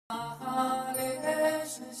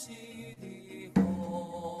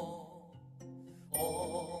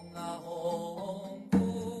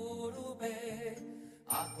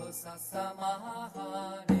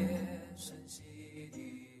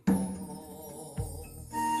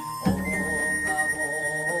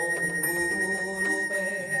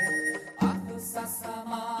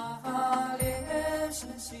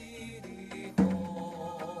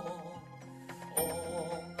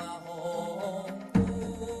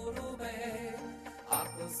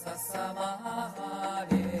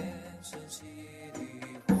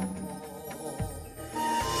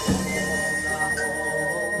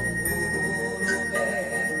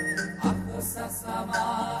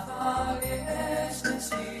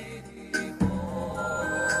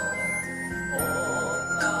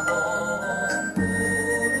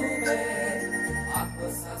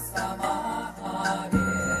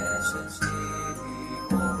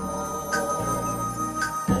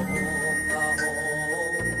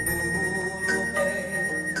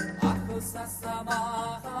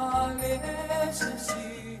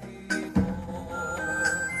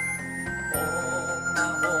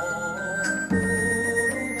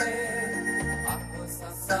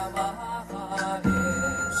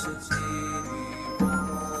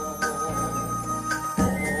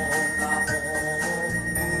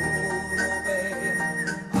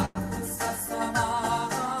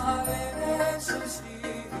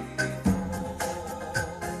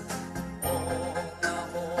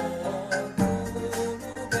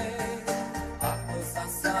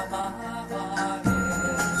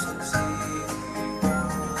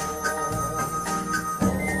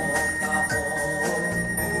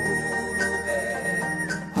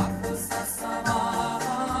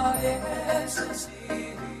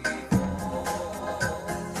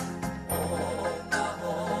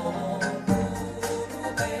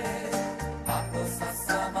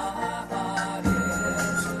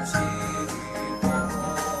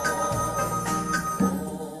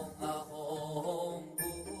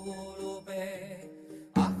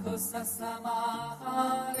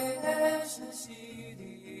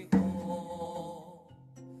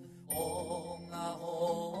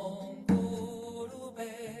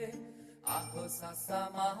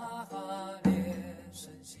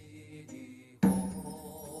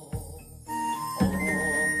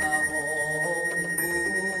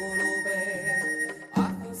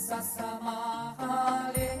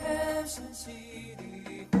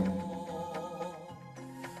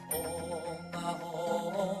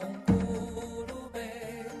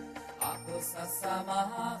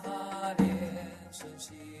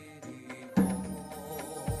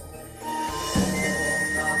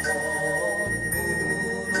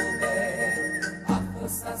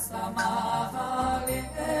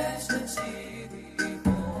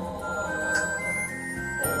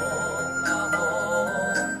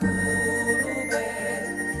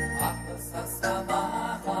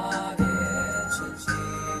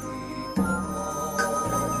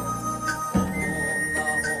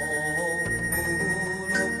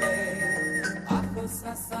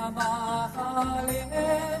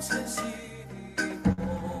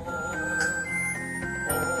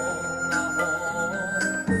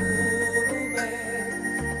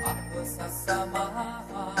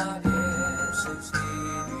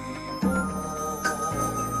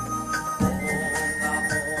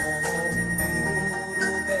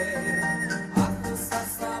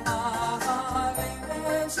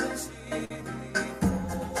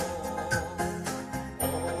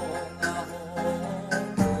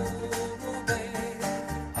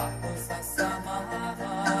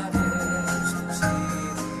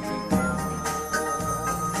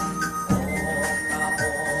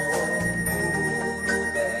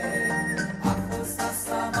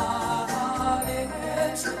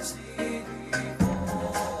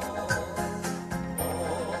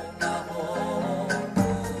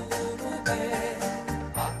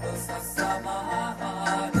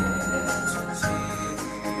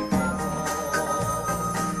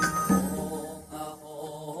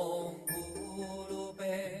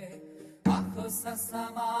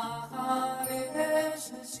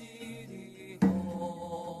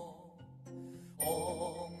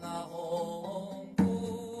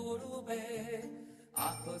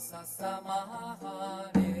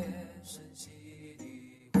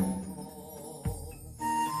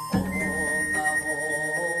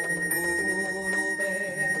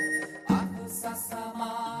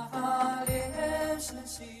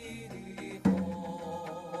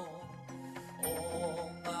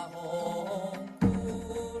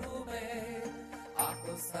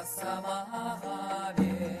萨玛哈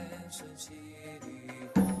莲生悉利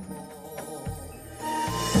吽。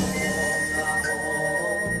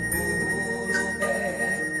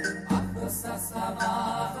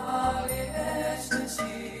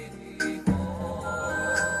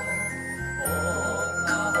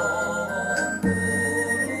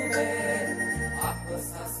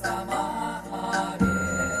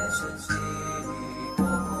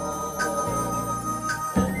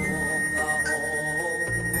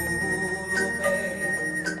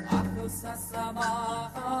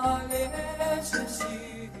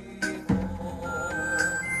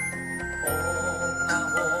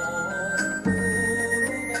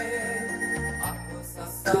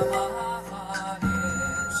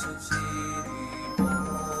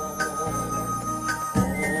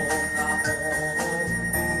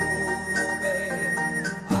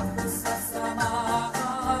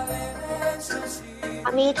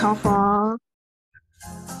阿弥陀佛，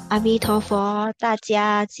阿弥陀佛，大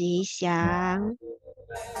家吉祥。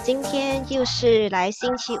今天又是来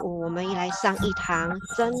星期五，我们一来上一堂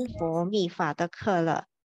真佛密法的课了。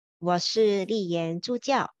我是立言助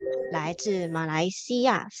教，来自马来西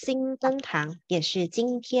亚新登堂，也是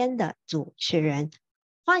今天的主持人。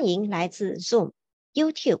欢迎来自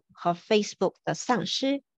Zoom、YouTube 和 Facebook 的上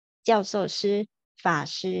师、教授师、法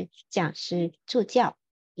师、讲师、助教。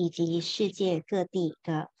以及世界各地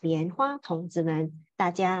的莲花童子们，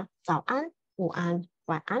大家早安、午安、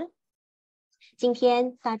晚安。今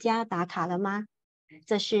天大家打卡了吗？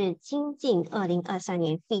这是精进2023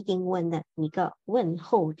年必定问的一个问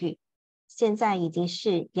候语。现在已经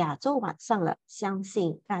是亚洲晚上了，相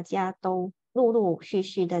信大家都陆陆续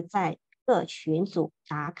续的在各群组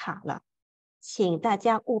打卡了。请大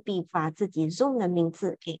家务必把自己 Zoom 的名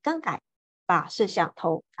字给更改，把摄像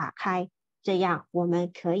头打开。这样我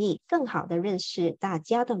们可以更好的认识大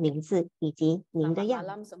家的名字以及您的 Selamat 样子。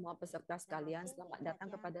 malam semua peserta sekalian. Selamat datang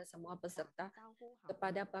kepada semua peserta,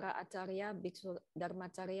 kepada para acarya, biksu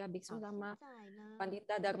Dharmacarya, biksu lama,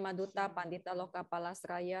 Pandita Dharma Duta, Pandita Loka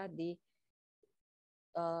Palasraya di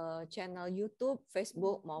channel YouTube,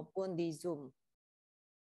 Facebook maupun di Zoom.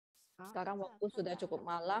 Sekarang waktu sudah cukup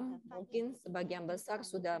malam, mungkin sebagian besar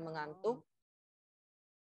sudah mengantuk.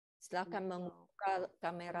 Silakan membuka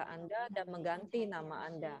kamera Anda dan mengganti nama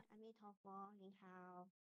Anda.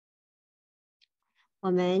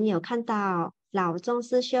 我们有看到老宗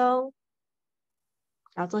师兄，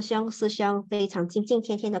师兄非常精进，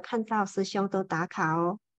天天都看到师兄都打卡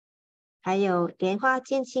哦。还有莲花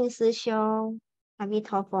剑庆师兄，阿弥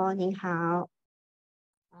陀佛，您好。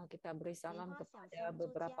 Kita beri salam kepada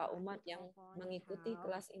beberapa umat yang mengikuti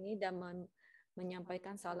kelas ini dan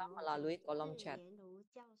menyampaikan salam melalui kolom chat.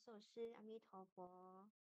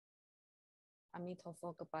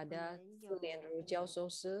 Amitofo kepada Su Lian Ru Jiao Shou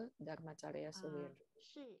Shi, Dharmacarya Su Lian Ru.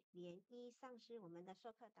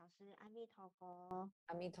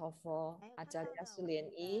 Amitofo, Acarya Su Lian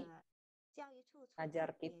I,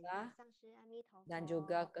 ajar kita, dan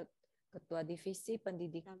juga Ketua Divisi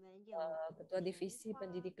Pendidikan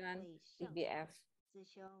TBF,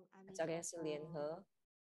 Acarya Su Lian He.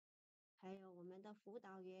 还有我们的辅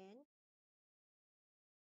导员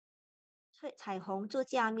彩虹助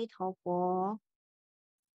教阿弥陀佛，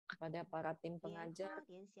 kepada para tim pengajar,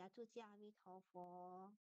 莲霞助教阿弥陀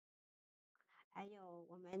佛，还有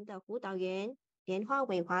我们的辅导员莲花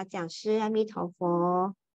伟华讲师阿弥陀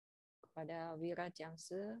佛， kepada Wira 讲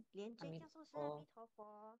师，莲追教授师阿弥阿弥陀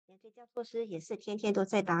佛，莲追教授师也是天天都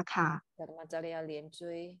在打卡。 Dharmacarya 连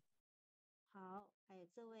追。好，还有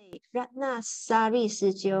这位那沙利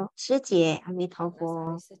师姐阿弥陀 Nasari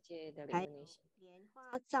佛， Sece dari 还有 Indonesia. 莲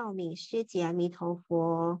花照敏师姐阿弥陀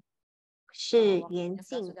佛， Kalau 是 waktunya 严 sekarang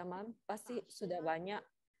静 sudah malam, pasti sudah banyak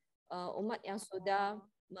umat yang sudah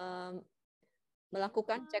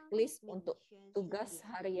melakukan checklist untuk tugas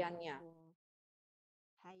hariannya.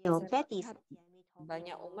 还有 Saya Betty lihat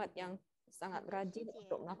banyak umat yang sangat rajin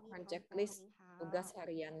untuk melakukan checklist tugas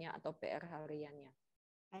hariannya atau PR hariannya.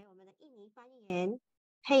 还有我们的印尼翻译员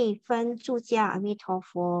佩芬助教阿弥陀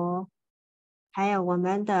佛，还有我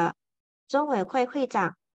们的中委会会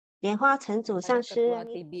长莲花城主 Ada 上师 Ketua 阿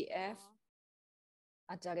弥陀 TBF, 佛，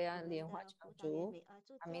 Acarya 我们 Lian 的 Hua 辅导员 Changchu, 美娥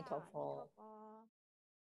助教阿弥 Amitofo. 陀佛，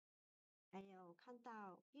还有看到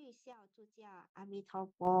玉孝助教阿弥陀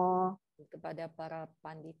佛， Kepada para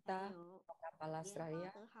还 pandita, 有 kepala 莲花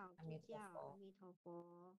seraya, 和好助教阿 Amitofo. 弥陀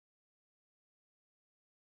佛，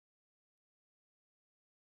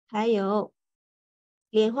还有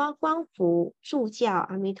莲花光谱助教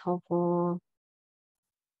阿弥陀佛。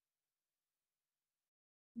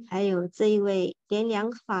还有这一位莲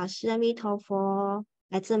良法师阿弥陀佛，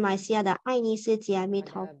来自马来西亚的爱妮师姐阿弥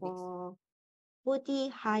陀佛，布迪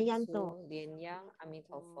哈yan多 Biksu Lian Yang,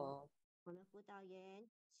 Amitofo. 我们辅导员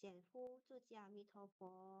显夫助教阿弥陀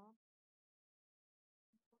佛，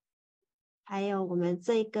还有我们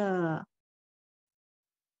这个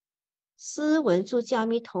思文助教阿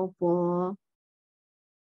弥陀佛。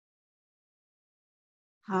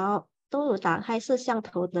好，都有打开摄像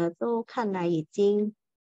头的，都看来已经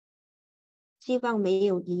希望没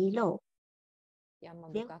有遗漏。 Yang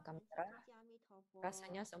membuka kamera,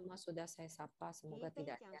 rasanya semua sudah saya sapa, semoga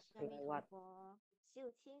tidak ada yang terlewat.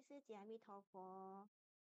 秀清师姐阿弥陀佛，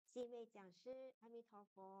细妹讲师阿弥陀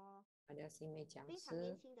佛， Ada si Mei 讲非常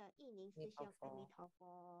年师，轻的印宁师兄阿弥陀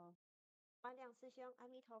佛，花亮师兄阿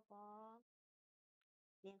弥陀佛，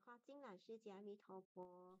莲花金兰师姐阿弥陀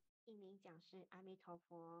佛，一名讲师阿弥陀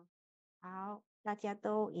佛。好，大家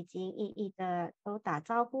都已经一一的都打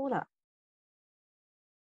招呼了。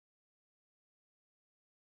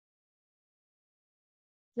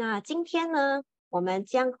那今天呢，我们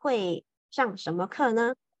将会上什么课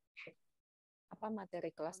呢？ Apa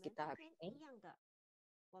materi kelas kita hari ini?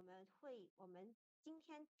 今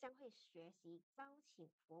天将会学习招请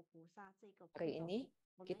佛菩萨这个 Hari ini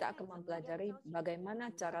kita akan mempelajari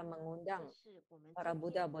bagaimana cara mengundang para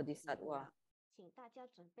Buddha Bodhisatwa. 请大家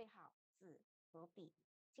准备好纸和笔。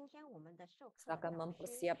今天我们的授课 Silakan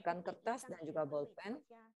mempersiapkan kertas dan juga bolpen.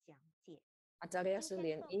 讲解。 Acarya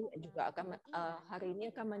Suliani juga akan hari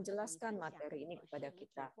ini akan menjelaskan materi ini kepada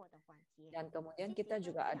kita. Dan kemudian kita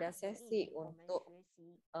juga ada sesi untuk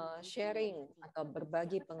sharing atau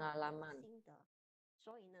berbagi pengalaman.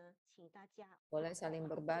 Boleh saling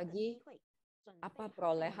berbagi apa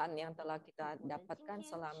perolehan yang telah kita dapatkan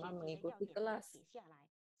selama mengikuti kelas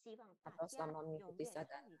atau selama mengikuti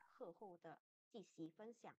sadhana.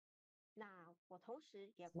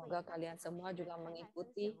 Semoga kalian semua juga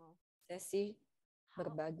mengikuti sesi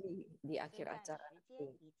berbagi di akhir acara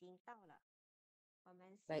nanti.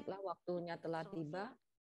 Baiklah, waktunya telah tiba.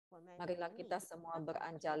 Marilah kita semua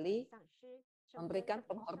beranjali, memberikan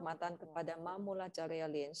penghormatan kepada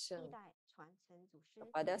Mamulacarya Liansheng,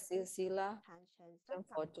 kepada silsilah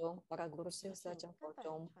Zhenfo, para guru silsilah Zhenfo,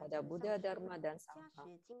 pada Buddha, Dharma, dan Sangha.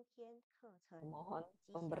 Mohon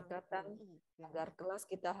pemberkatan agar kelas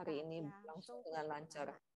kita hari ini berlangsung dengan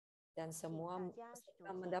lancar dan semua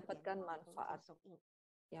peserta mendapatkan manfaat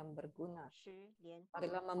yang berguna.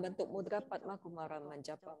 Marilah membentuk mudra Padma Kumara,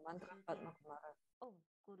 menjapa mantra Padma Kumara.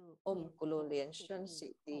 Om Kulo Lien Shen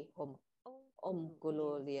Siti Hom. Om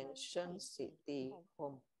Kulo Lien Shen Siti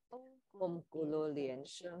Hom. Om Kulo Lien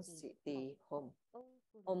Shen Siti Hom.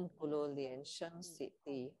 Om Kulo Lien Shen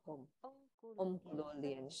Siti Hom. Om Kulo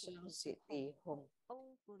Lien Shen Siti Hom.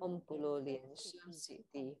 Om Kulo Lien Shen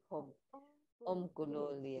Siti Hom. Om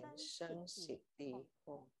Kulo Lien Shen Siti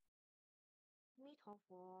Hom.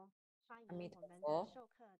 Amitofo.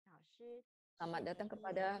 Selamat datang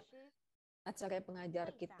kepada acara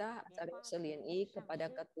pengajar kita, Acarya Suliani, kepada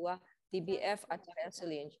Ketua TBF Acarya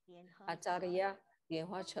Suliani, Acarya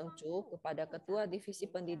Lianhua Chengchu, kepada Ketua Divisi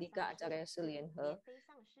Pendidikan Acarya Suliani,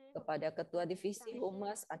 kepada Ketua Divisi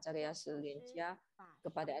Humas Acarya Suliani,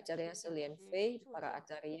 kepada Acarya Suliani Fei, para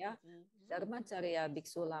acarya, Dharma Carya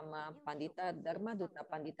Biksu Lama, Pandita, Dharma Duta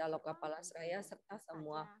Pandita Lokapala Seraya, serta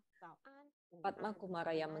semua Padma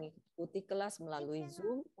Kumara yang mengikuti kelas melalui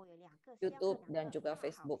Zoom, YouTube, dan juga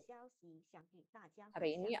Facebook.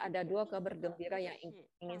 Hari ini ada dua kabar gembira yang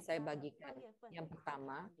ingin saya bagikan. Yang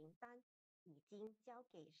pertama,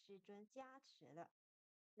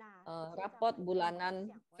 rapot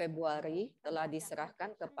bulanan Februari telah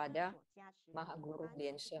diserahkan kepada Mahaguru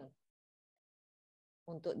Liansheng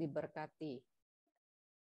untuk diberkati.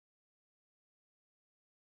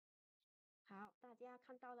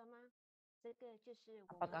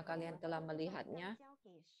 Apakah kalian telah melihatnya?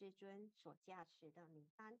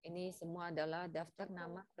 Ini semua adalah daftar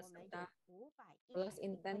nama peserta kelas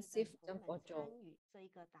intensif Zhenfo.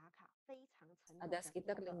 Ada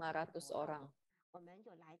sekitar 500 orang.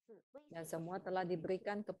 Dan semua telah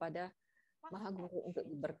diberikan kepada Mahaguru untuk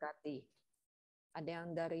diberkati. Ada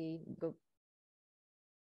yang dari grup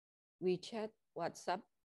WeChat, WhatsApp,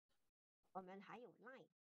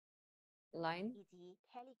 Line,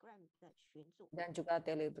 dan juga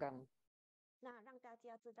Telegram.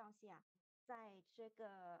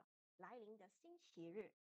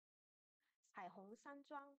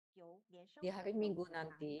 Di hari Minggu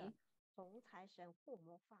nanti,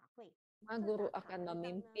 Mahaguru akan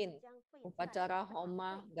memimpin upacara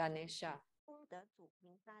Homa Ganesha.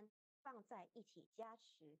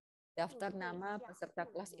 Daftar nama peserta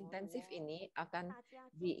kelas intensif ini akan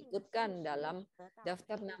diikutkan dalam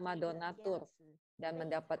daftar nama donatur dan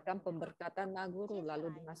mendapatkan pemberkatan Mahaguru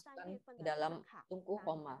lalu dimasukkan ke dalam tungku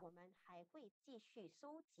Homa.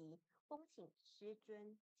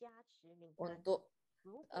 Untuk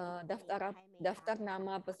daftar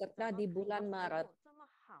nama peserta di bulan Maret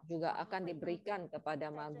juga akan diberikan kepada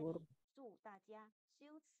Mahaguru.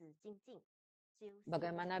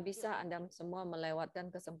 Bagaimana bisa Anda semua melewatkan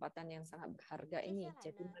kesempatan yang sangat berharga ini?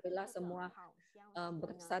 Jadi marilah semua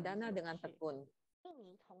bersadana dengan tekun.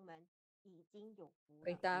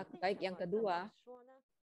 Berita baik yang kedua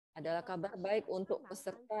adalah kabar baik untuk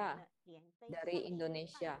peserta dari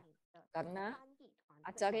Indonesia. Karena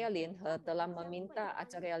Acarya Lianhe telah meminta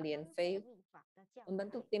Acarya Lianfei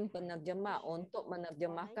membentuk tim penerjemah untuk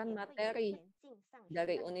menerjemahkan materi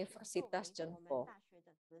dari Universitas Zhenfo.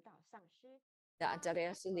 Dan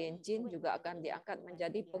Acarya Sulianjin juga akan diangkat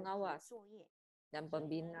menjadi pengawas dan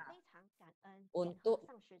pembina untuk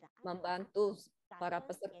membantu para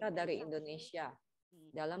peserta dari Indonesia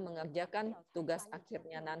dalam mengerjakan tugas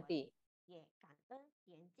akhirnya nanti.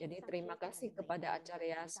 Jadi terima kasih kepada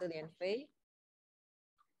acarya Zhenfo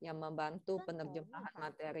yang membantu penerjemahan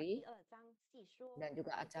materi dan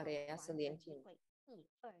juga acarya Zhenfo.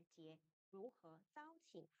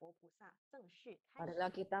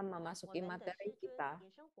 Marilah kita memasuki materi kita,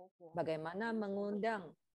 bagaimana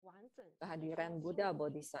mengundang kehadiran Buddha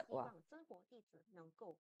Bodhisatwa.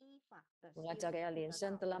 Pengacara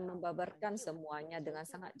Linsen telah membabarkan semuanya dengan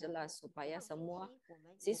sangat jelas supaya semua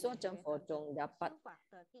siswa Zhenfo dapat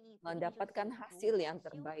mendapatkan hasil yang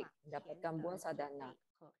terbaik, mendapatkan buah sadhana.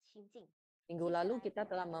 Minggu lalu kita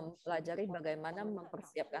telah mempelajari bagaimana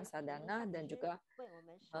mempersiapkan sadhana dan juga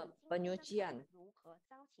penyucian.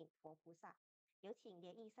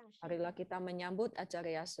 Marilah kita menyambut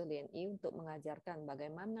acarya Sulin'i untuk mengajarkan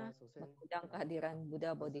bagaimana mengundang kehadiran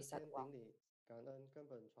Buddha Bodhisatwa.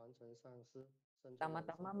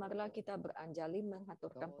 Pertama-tama marilah kita beranjali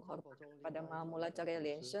mengaturkan penghormatan kepada Mahamula Acarya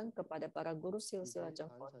Linsen, kepada para guru silsilah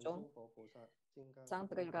Zhenfo, Sang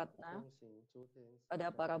Triratna, pada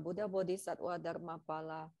para Buddha Bodhisatwa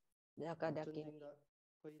Dharmapala, Dakadakini,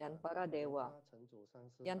 dan para dewa.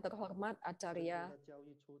 Yang terhormat Acarya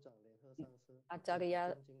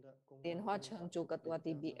Linhua Chengcu, Ketua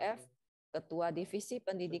TBF, Ketua Divisi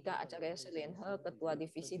Pendidikan Acarya Selinhe, Ketua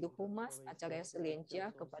Divisi Duhumas Acarya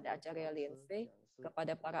Selinjia, kepada Acarya Linfei,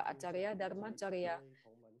 kepada para Acarya Dharmacarya,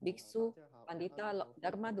 Biksu, Pandita,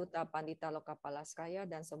 Dharma Duta, Pandita Lokapalasraya,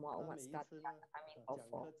 dan semua umat sekalian. Amin.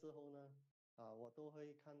 Ofo.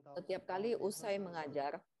 Setiap kali usai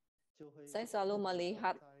mengajar, saya selalu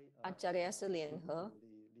melihat Acarya Selinhe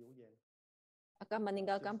akan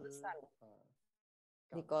meninggalkan pesan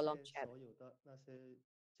di kolom chat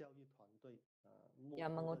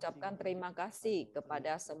yang mengucapkan terima kasih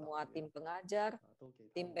kepada semua tim pengajar,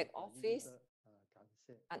 tim back office,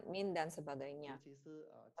 admin, dan sebagainya.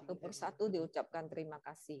 Satu persatu diucapkan terima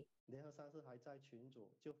kasih.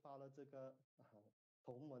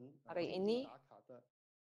 Hari ini,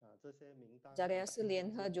 Acarya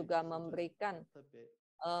Selinhe juga memberikan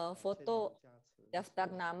foto daftar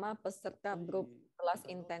nama peserta grup kelas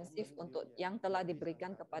intensif untuk yang telah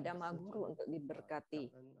diberikan kepada Ma Guru untuk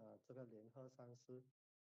diberkati.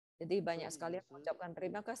 Jadi banyak sekali yang mengucapkan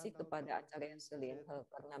terima kasih kepada Acarya Selinhe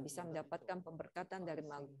karena bisa mendapatkan pemberkatan dari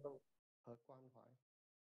Ma Guru.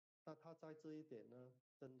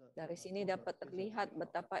 Dari sini dapat terlihat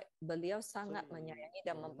betapa beliau sangat menyayangi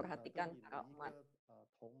dan memperhatikan para umat.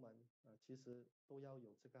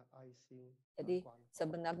 Jadi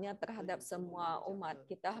sebenarnya terhadap semua umat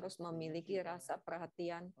kita harus memiliki rasa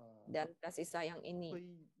perhatian dan kasih sayang ini.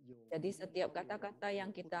 Jadi setiap kata-kata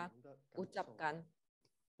yang kita ucapkan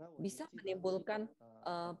bisa menimbulkan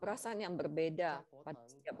perasaan yang berbeda pada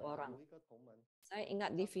setiap orang. Saya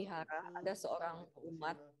ingat di vihara ada seorang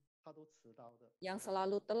umat yang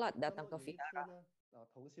selalu telat datang ke vihara.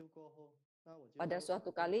 Pada suatu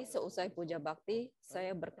kali seusai puja bakti,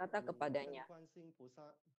 saya berkata kepadanya,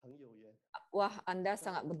 "Wah, Anda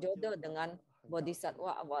sangat berjodoh dengan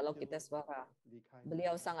Bodhisatwa Avalokitesvara."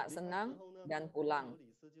 Beliau sangat senang dan pulang.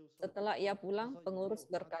 Setelah ia pulang, pengurus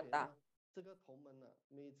berkata,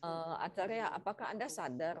 "Acarya, apakah Anda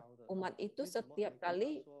sadar umat itu setiap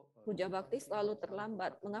kali puja bakti selalu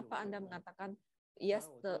terlambat? Mengapa Anda mengatakan ia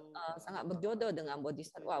sangat berjodoh dengan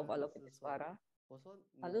Bodhisatwa Avalokitesvara?"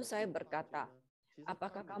 Lalu saya berkata,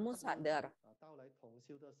 "Apakah kamu sadar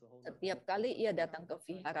setiap kali ia datang ke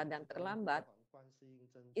vihara dan terlambat,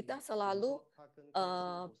 kita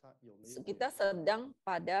sedang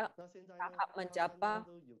pada tahap mencapai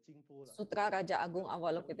Sutra Raja Agung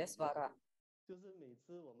Avalokitesvara.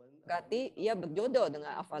 Berarti ia berjodoh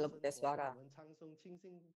dengan Avalokitesvara.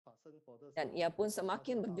 Dan ia pun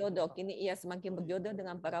semakin berjodoh, kini ia semakin berjodoh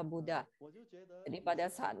dengan para Buddha. Jadi pada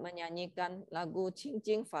saat menyanyikan lagu Ching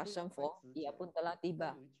Ching Fa Zhenfo, ia pun telah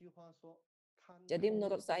tiba. Jadi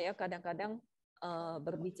menurut saya kadang-kadang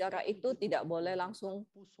berbicara itu tidak boleh langsung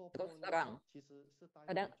terus terang.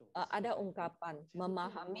 Kadang ada ungkapan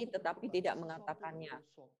memahami tetapi tidak mengatakannya.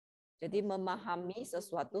 Jadi memahami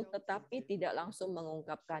sesuatu tetapi tidak langsung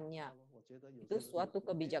mengungkapkannya. Itu suatu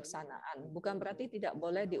kebijaksanaan. Bukan berarti tidak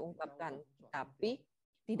boleh diungkapkan, tapi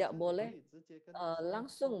tidak boleh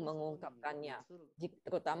langsung mengungkapkannya.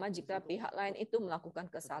 Terutama jika pihak lain itu melakukan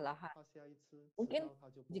kesalahan. Mungkin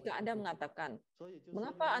jika Anda mengatakan,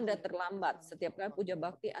 "Mengapa Anda terlambat? Setiap kali puja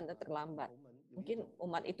bakti Anda terlambat." Mungkin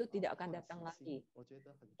umat itu tidak akan datang lagi.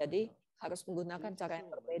 Jadi harus menggunakan cara yang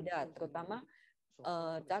berbeda, terutama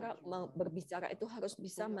cara berbicara itu harus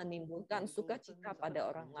bisa menimbulkan sukacita pada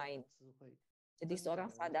orang lain. Jadi seorang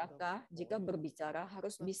sadaka jika berbicara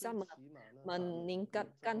harus bisa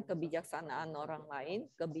meningkatkan kebijaksanaan orang lain,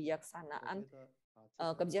 kebijaksanaan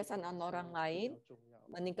orang lain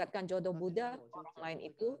meningkatkan jodoh Buddha ke orang lain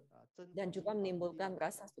itu dan juga menimbulkan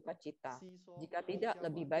rasa sukacita. Jika tidak,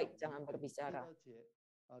 lebih baik jangan berbicara.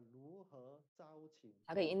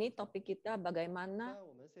 Hari ini topik kita bagaimana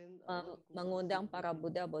mengundang para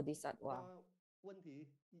Buddha Bodhisatwa.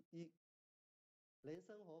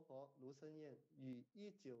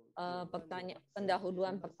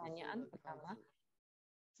 Pendahuluan pertanyaan pertama,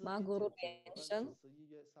 Ma Guru Lenseng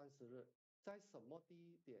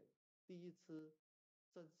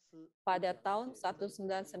pada tahun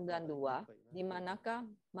 1992, di manakah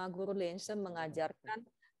Ma Guru Lenseng mengajarkan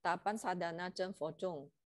tahapan sadhana Zhenfo,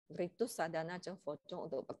 ritus sadhana Zhenfo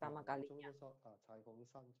untuk pertama kalinya?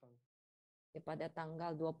 Pada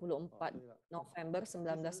tanggal 24 November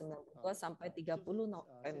 1992 sampai 30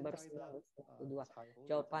 November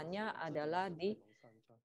 1992. Jawabannya adalah di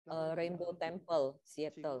Rainbow Temple,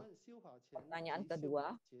 Seattle. Pertanyaan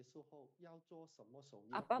kedua,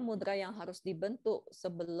 apa mudra yang harus dibentuk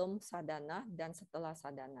sebelum sadhana dan setelah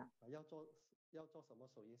sadhana?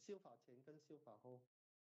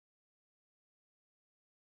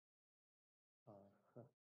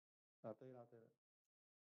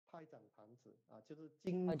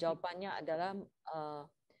 Jawabannya adalah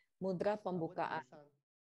mudra pembukaan.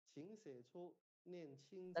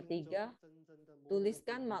 Ketiga,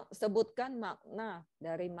 sebutkan makna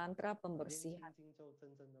dari mantra pembersihan.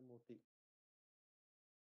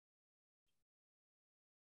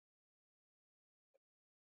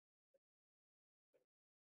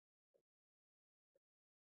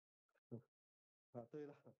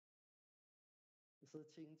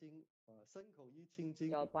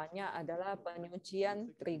 Jawabannya adalah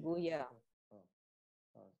penyucian triguya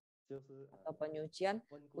atau penyucian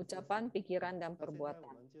ucapan, pikiran, dan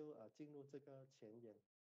perbuatan.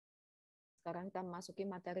 Sekarang kita masuki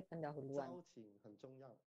materi pendahuluan.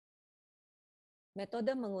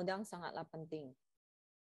 Metode mengundang sangatlah penting.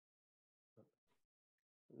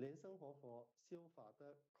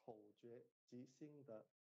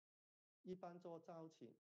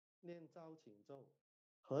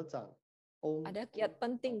 Ada kiat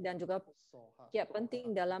penting dan juga kiat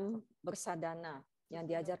penting dalam bersadana yang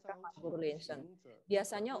diajarkan Ma Guru Lenseng.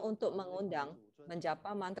 Biasanya untuk mengundang,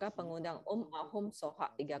 menjapa mantra pengundang Ahum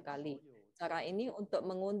Soha 3 kali. Cara ini untuk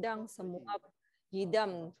mengundang semua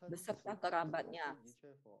hidam beserta kerabatnya.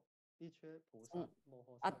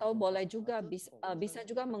 Atau boleh juga bisa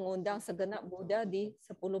juga mengundang segenap Buddha di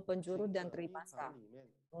 10 penjuru dan Trimasa.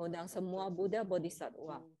 Mengundang semua Buddha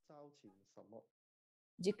Bodhisatwa.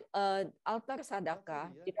 Altar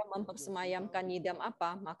sadaka, jika mempersemayamkan yidam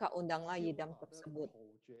apa, maka undanglah yidam tersebut.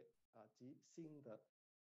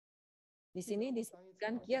 Di sini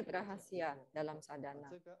disebutkan kiat rahasia dalam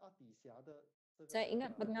sadhana. Saya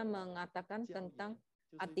ingat pernah mengatakan tentang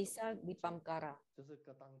Atisa di Pamkara.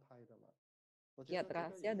 Kiat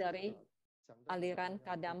rahasia dari aliran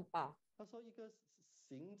Kadampa.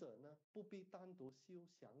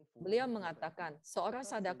 Beliau mengatakan, seorang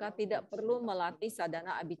sadaka tidak perlu melatih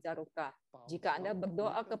sadhana abicaruka. Jika Anda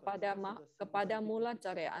berdoa kepada mula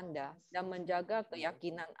carya Anda dan menjaga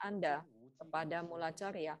keyakinan Anda kepada mula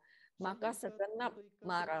carya, maka segenap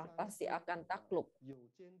mara pasti akan takluk.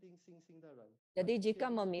 Jadi jika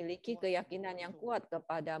memiliki keyakinan yang kuat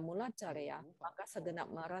kepada mula carya, maka segenap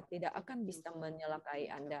mara tidak akan bisa menyelakai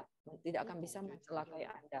Anda, tidak akan bisa mencelakai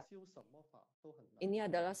Anda. Ini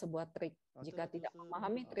adalah sebuah trik. Jika tidak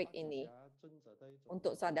memahami trik ini,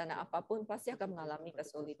 untuk sadhana apapun pasti akan mengalami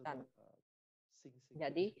kesulitan.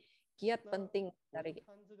 Jadi, kiat penting dari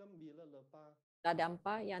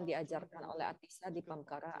Kadampa yang diajarkan oleh Atisa di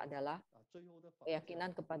Pamkara adalah keyakinan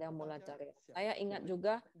kepada mula carya. Saya ingat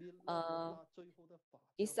juga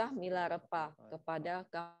kisah Milarepa kepada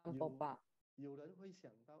Kampopa.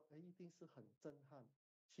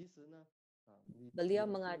 Beliau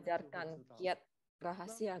mengajarkan kiat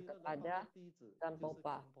rahasia kepada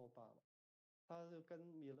Kampopa.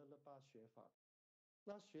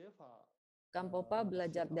 Kampopa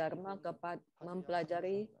belajar Dharma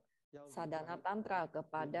mempelajari sadhana Tantra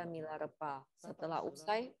kepada Milarepa. Setelah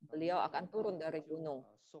usai, beliau akan turun dari gunung.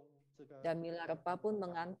 Dan Milarepa pun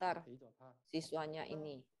mengantar siswanya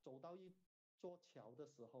ini.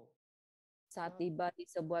 Saat tiba di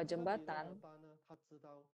sebuah jembatan,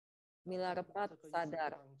 Milarepa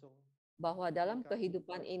sadar bahwa dalam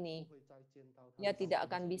kehidupan ini, ia tidak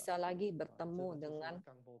akan bisa lagi bertemu dengan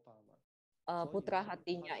putra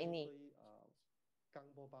hatinya ini.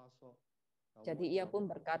 Jadi ia pun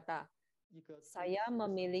berkata, saya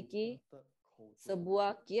memiliki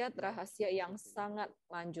sebuah kiat rahasia yang sangat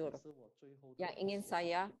manjur yang ingin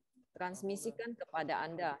saya transmisikan kepada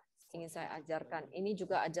Anda. ingin saya ajarkan. Ini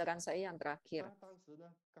juga ajaran saya yang terakhir.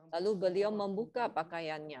 Lalu beliau membuka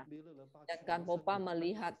pakaiannya. Dan Kanpopa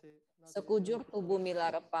melihat sekujur tubuh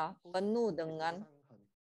Milarepa penuh dengan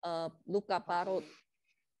luka parut,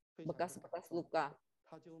 bekas-bekas luka.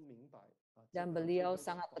 Dan beliau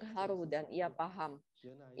sangat terharu dan ia paham.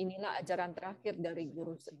 Inilah ajaran terakhir dari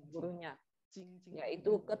gurunya,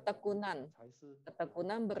 yaitu ketekunan.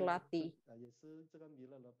 Ketekunan berlatih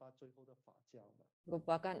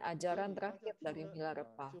merupakan ajaran terakhir dari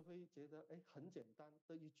Milarepa.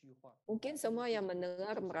 Mungkin semua yang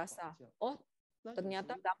mendengar merasa, oh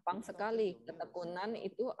ternyata gampang sekali. Ketekunan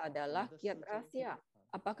itu adalah kiat rahasia.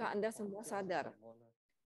 Apakah Anda semua sadar?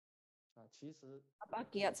 Apa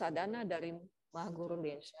kiat sadhana dari Mahaguru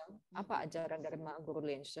Lenseng? Apa ajaran dari Mahaguru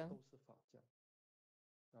Lenseng?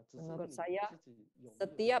 Menurut saya,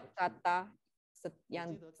 setiap kata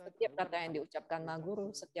yang diucapkan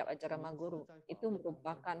Mahaguru, setiap ajaran Mahaguru itu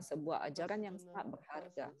merupakan sebuah ajaran yang sangat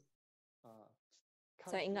berharga.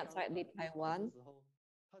 Saya ingat saat di Taiwan,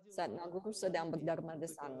 saat Mahaguru sedang berdharma di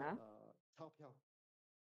sana,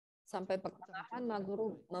 sampai pertengahan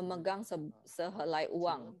Mahaguru memegang sehelai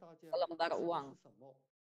uang, selembar uang,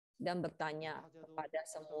 dan bertanya kepada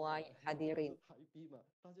semua hadirin,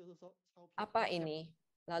 apa ini?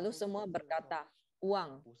 Lalu semua berkata,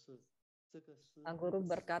 uang. Mahaguru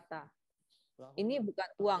berkata, ini bukan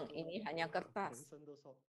uang, ini hanya kertas.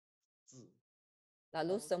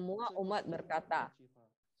 Lalu semua umat berkata,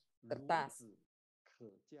 kertas.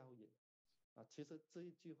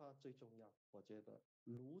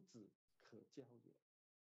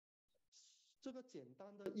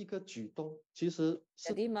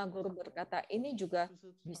 Jadi Mahaguru berkata, ini juga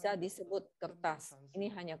bisa disebut kertas. Ini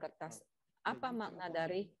hanya kertas. Apa makna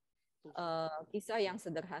dari kisah yang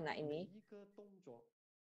sederhana ini?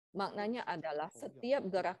 Maknanya adalah setiap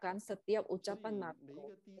gerakan, setiap ucapan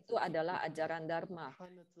Mahaguru itu adalah ajaran Dharma.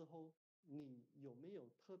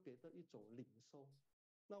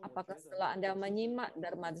 Apakah setelah Anda menyimak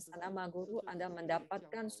Dharma Desana Mahaguru, Anda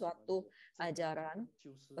mendapatkan suatu ajaran,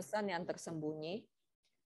 pesan yang tersembunyi,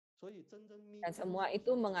 dan semua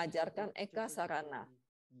itu mengajarkan Eka Sarana.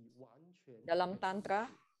 Dalam Tantra,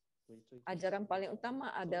 ajaran paling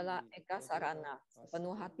utama adalah Eka Sarana,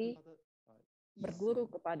 sepenuh hati berguru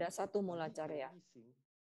kepada satu mula carya.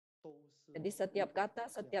 Jadi setiap kata,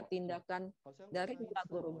 setiap tindakan dari mula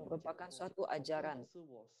guru merupakan suatu ajaran.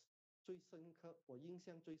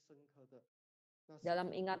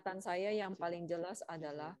 Dalam ingatan saya yang paling jelas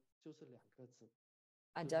adalah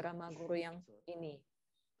ajaran Mahaguru yang ini.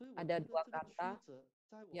 Ada dua kata,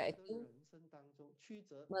 yaitu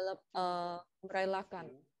merelakan.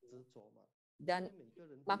 Dan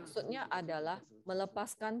maksudnya adalah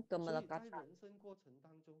melepaskan kemelekatan.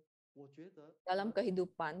 Dalam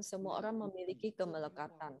kehidupan, semua orang memiliki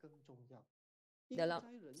kemelekatan.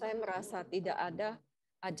 Saya merasa tidak ada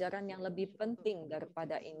ajaran yang lebih penting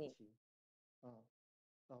daripada ini.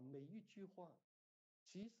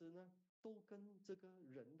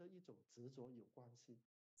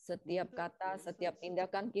 Setiap kata, setiap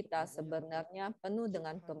tindakan kita sebenarnya penuh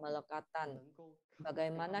dengan kemelekatan.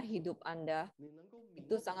 Bagaimana hidup Anda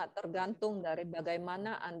itu sangat tergantung dari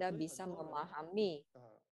bagaimana Anda bisa memahami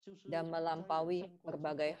dan melampaui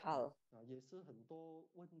berbagai hal.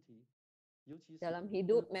 Dalam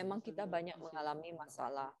hidup memang kita banyak mengalami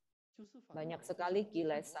masalah. Banyak sekali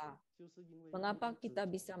kilesa. Mengapa kita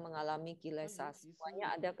bisa mengalami kilesa?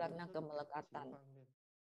 Semuanya ada karena kemelekatan.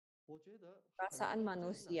 Perasaan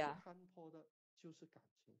manusia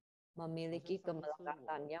memiliki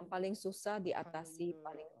kemelekatan. Yang paling susah diatasi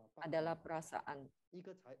adalah perasaan.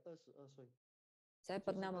 Saya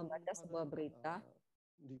pernah membaca sebuah berita,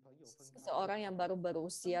 seseorang yang baru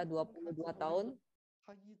berusia 22 tahun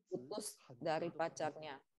putus dari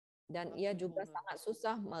pacarnya. Dan ia juga sangat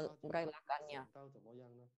susah merelakannya.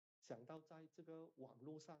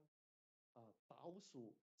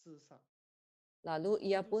 Lalu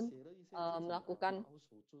ia pun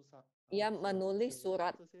ia menulis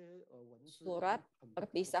surat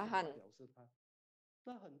perpisahan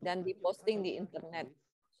dan diposting di internet.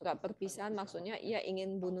 Surat perpisahan maksudnya ia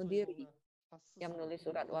ingin bunuh diri. Ia menulis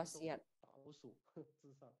surat wasiat.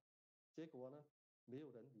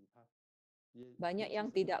 Banyak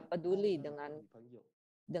yang tidak peduli dengan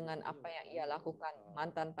apa yang ia lakukan.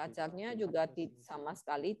 Mantan pacarnya juga sama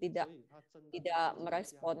sekali tidak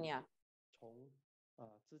meresponnya.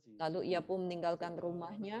 Lalu ia pun meninggalkan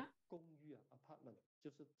rumahnya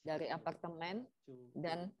dari apartemen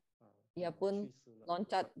dan ia pun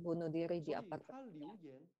loncat bunuh diri di apartemennya.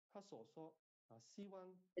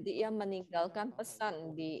 Jadi ia meninggalkan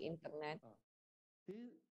pesan di internet.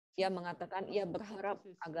 Ia mengatakan ia berharap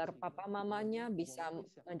agar papa mamanya bisa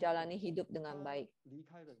menjalani hidup dengan baik.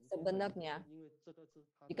 Sebenarnya,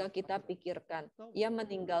 jika kita pikirkan, ia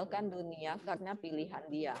meninggalkan dunia karena pilihan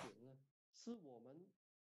dia.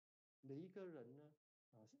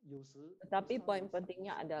 Tetapi poin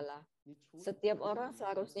pentingnya adalah setiap orang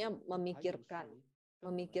seharusnya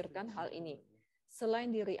memikirkan hal ini.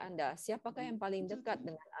 Selain diri Anda, siapakah yang paling dekat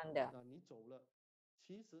dengan Anda?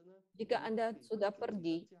 Jika Anda sudah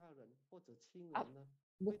pergi,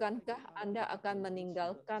 bukankah Anda akan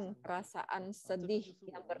meninggalkan perasaan sedih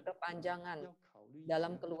yang berkepanjangan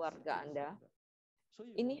dalam keluarga Anda?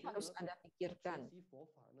 Ini harus Anda pikirkan.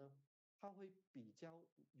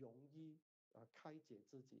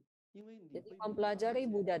 Jadi mempelajari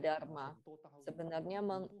Buddha Dharma sebenarnya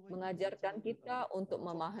mengajarkan kita untuk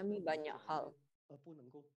memahami banyak hal,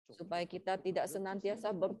 supaya kita tidak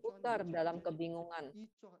senantiasa berputar dalam kebingungan.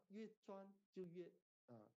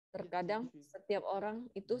 Terkadang setiap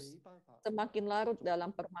orang itu semakin larut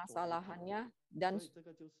dalam permasalahannya dan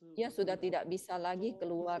ia sudah tidak bisa lagi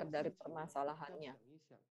keluar dari permasalahannya.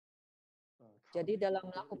 Jadi dalam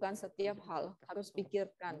melakukan setiap hal harus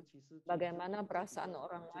pikirkan bagaimana perasaan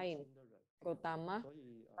orang lain, terutama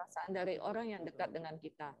perasaan dari orang yang dekat dengan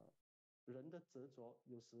kita.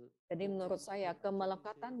 Jadi menurut saya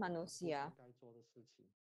kemelekatan manusia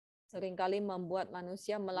seringkali membuat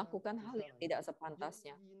manusia melakukan hal yang tidak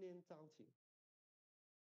sepantasnya.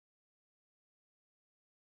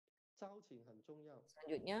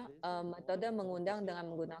 Selanjutnya, metode mengundang dengan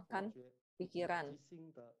menggunakan pikiran.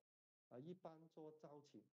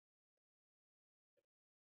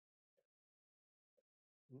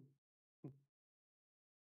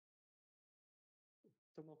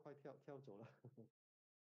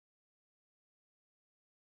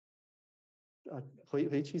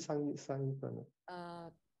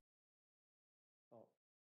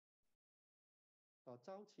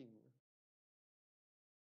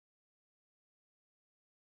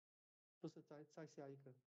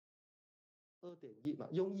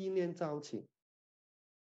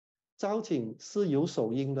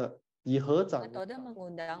 Metode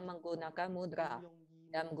mengundang menggunakan mudra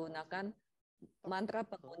dan menggunakan mantra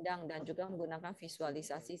pengundang dan juga menggunakan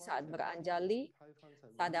visualisasi saat beranjali.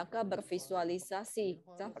 Sadaka bervisualisasi,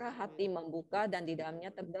 cakra hati membuka dan di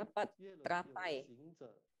dalamnya terdapat teratai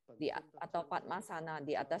atau padmasana.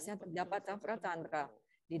 Di atasnya terdapat cakra candra.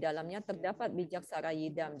 Di dalamnya terdapat bijaksara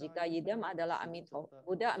yidam. Jika yidam adalah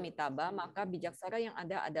Buddha Amitabha, maka bijaksara yang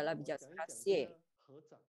ada adalah bijaksara Xie.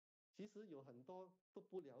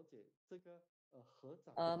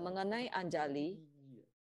 Mengenai anjali,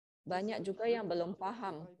 banyak juga yang belum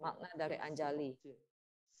paham makna dari anjali.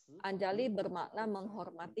 Anjali bermakna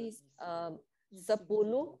menghormati 10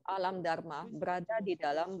 alam dharma berada di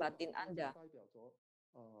dalam batin Anda.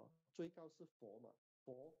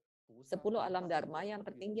 10 alam dharma yang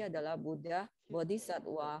tertinggi adalah Buddha,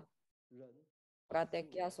 Bodhisatwa,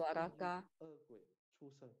 Pratekya, Swaraka,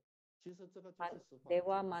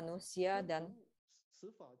 dewa, manusia, dan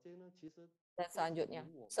selanjutnya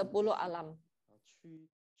 10 alam.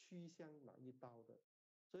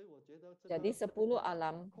 Jadi 10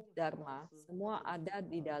 alam dharma semua ada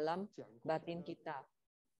di dalam batin kita.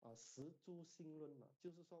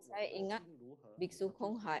 Saya ingat Biksu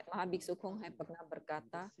Kong Hai, Mahabiksu Kong Hai pernah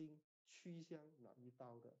berkata,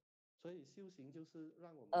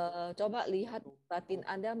 coba lihat batin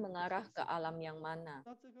Anda mengarah ke alam yang mana.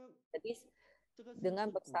 Jadi dengan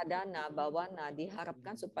bersadana, bawana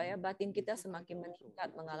diharapkan supaya batin kita semakin meningkat,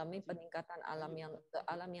 mengalami peningkatan ke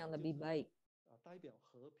alam yang lebih baik.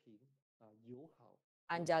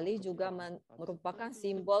 Anjali juga merupakan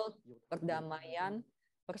simbol perdamaian,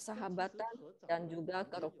 persahabatan, dan juga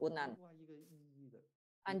kerukunan.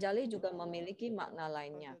 Anjali juga memiliki makna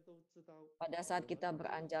lainnya. Pada saat kita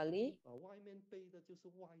beranjali,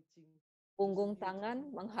 punggung tangan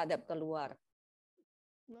menghadap keluar.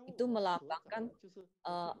 Itu melambangkan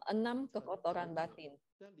 6 kekotoran batin.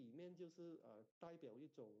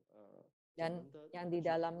 Dan yang di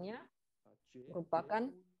dalamnya merupakan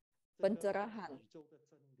pencerahan.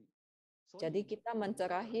 Jadi kita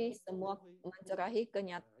mencerahi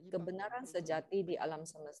kebenaran sejati di alam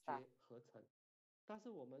semesta.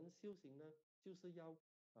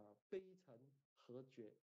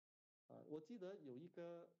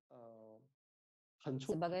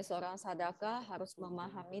 Sebagai seorang sadaka harus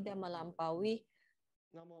memahami dan melampaui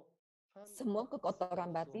semua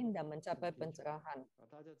kekotoran batin dan mencapai pencerahan.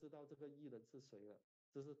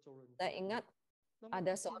 Saya ingat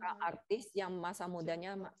ada seorang artis yang masa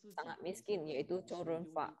mudanya sangat miskin, yaitu Chow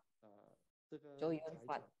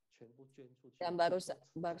Yun-fat. Dan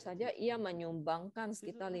baru saja ia menyumbangkan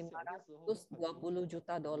sekitar 520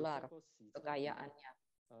 juta dolar kekayaannya.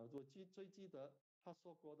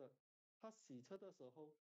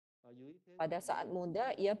 Pada saat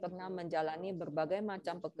muda, ia pernah menjalani berbagai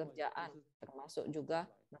macam pekerjaan, termasuk juga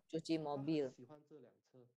mencuci mobil.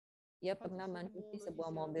 Ia pernah mencuci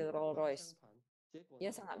sebuah mobil Rolls Royce.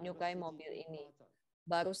 Ia sangat menyukai mobil ini.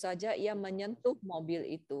 Baru saja ia menyentuh mobil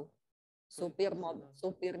itu,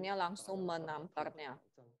 supirnya langsung menamparnya.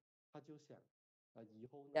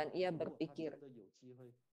 Dan ia berpikir,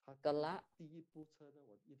 kelak,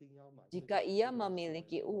 jika ia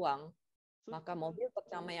memiliki uang, maka mobil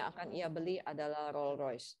pertama yang akan ia beli adalah Rolls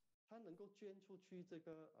Royce.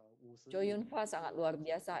 Zhenfo sangat luar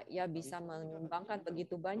biasa. Ia bisa menyumbangkan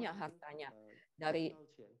begitu banyak hartanya. Dari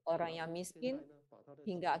orang yang miskin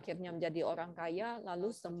hingga akhirnya menjadi orang kaya, lalu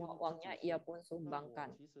semua uangnya ia pun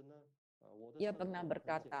sumbangkan. Ia pernah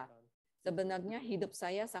berkata, sebenarnya hidup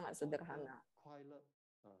saya sangat sederhana.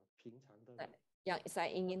 Yang saya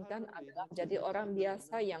inginkan adalah menjadi orang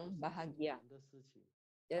biasa yang bahagia.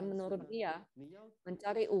 Dan menurut dia,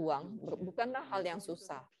 mencari uang bukanlah hal yang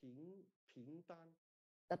susah.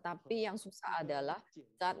 Tetapi yang susah adalah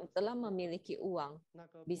saat telah memiliki uang,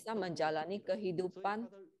 bisa menjalani kehidupan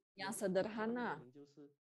yang sederhana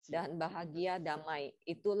dan bahagia damai.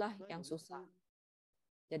 Itulah yang susah.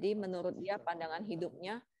 Jadi menurut dia pandangan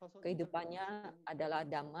hidupnya, kehidupannya adalah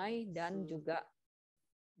damai dan juga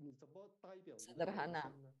sederhana.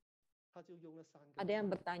 Ada yang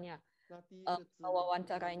bertanya,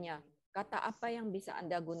 wawancaranya, kata apa yang bisa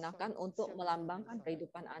Anda gunakan untuk melambangkan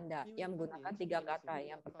kehidupan Anda? Ia menggunakan 3 kata.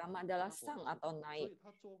 Yang pertama adalah sang atau naik.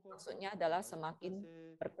 Maksudnya adalah semakin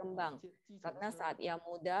berkembang. Karena saat ia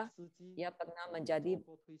muda, ia pernah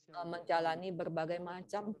menjalani berbagai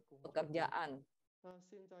macam pekerjaan.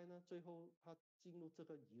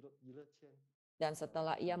 Dan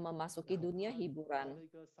setelah ia memasuki dunia hiburan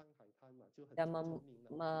dan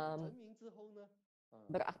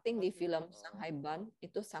berakting di film Shanghai Ban,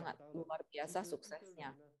 itu sangat luar biasa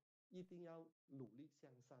suksesnya.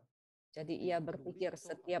 Jadi ia berpikir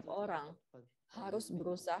setiap orang harus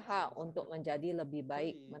berusaha untuk menjadi lebih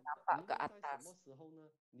baik, menapak ke atas.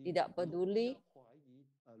 Tidak peduli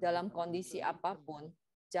dalam kondisi apapun,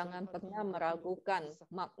 jangan pernah meragukan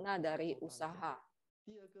makna dari usaha.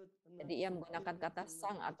 Jadi ia menggunakan kata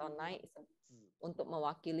sang atau naik untuk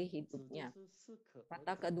mewakili hidupnya.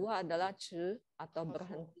 Kata kedua adalah ci atau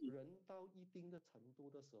berhenti.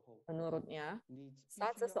 Menurutnya,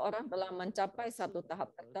 saat seseorang telah mencapai satu tahap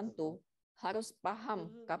tertentu, harus paham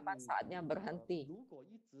kapan saatnya berhenti.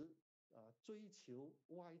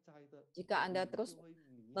 Jika Anda terus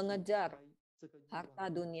mengejar harta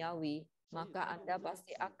duniawi, maka Anda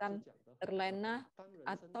pasti akan terlena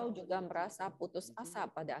atau juga merasa putus asa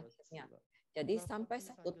pada akhirnya. Jadi sampai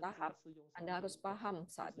satu tahap, Anda harus paham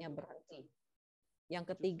saatnya berhenti.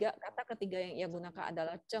 Yang ketiga, kata ketiga yang ia gunakan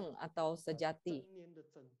adalah ceng atau sejati.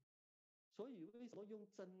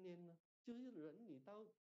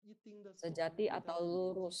 Sejati atau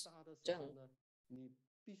lurus, ceng.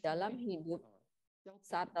 Dalam hidup,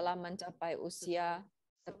 saat telah mencapai usia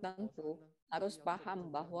tertentu, harus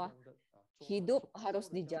paham bahwa hidup harus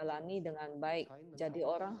dijalani dengan baik. Jadi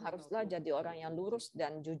haruslah jadi orang yang lurus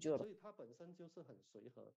dan jujur.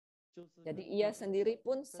 Jadi ia sendiri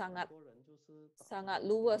pun sangat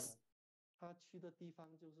luas.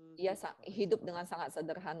 Ia hidup dengan sangat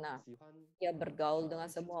sederhana. Ia bergaul dengan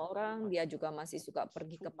semua orang, dia juga masih suka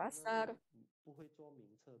pergi ke pasar.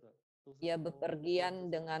 Ia bepergian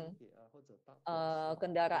dengan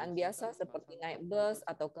kendaraan biasa seperti naik bus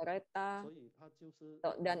atau kereta.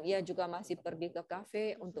 Dan ia juga masih pergi ke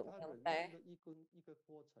kafe untuk minum teh.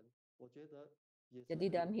 Jadi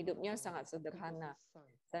dalam hidupnya sangat sederhana.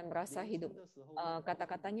 Saya merasa hidup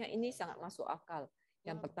kata-katanya ini sangat masuk akal.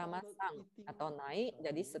 Yang pertama sang atau naik,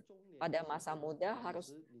 jadi pada masa muda harus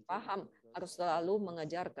paham, harus selalu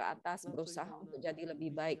mengejar ke atas, berusaha untuk jadi lebih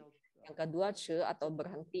baik. Yang kedua ce atau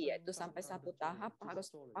berhenti, yaitu sampai satu tahap harus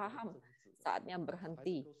paham saatnya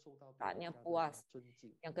berhenti, saatnya puas.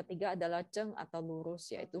 Yang ketiga adalah ceng atau lurus,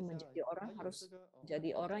 yaitu menjadi orang harus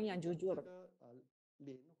jadi orang yang jujur.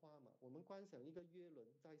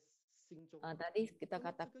 Tadi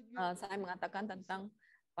saya mengatakan tentang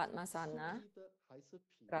Padmasana,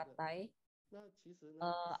 teratai.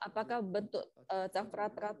 Apakah bentuk cakra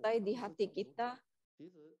teratai di hati kita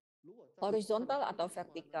horizontal atau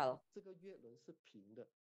vertikal?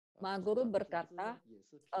 Guru berkata,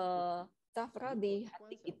 cakra di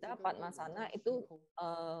hati kita, Padmasana, itu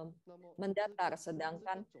mendatar,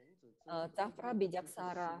 sedangkan cakra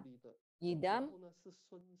bijaksana, yidam,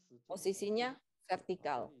 posisinya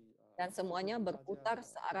vertikal. dan semuanya berputar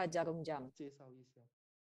searah jarum jam.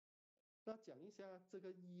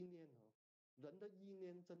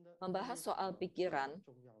 Membahas soal pikiran,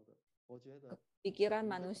 pikiran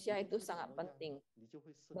manusia itu sangat penting.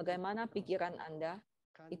 Bagaimana pikiran Anda,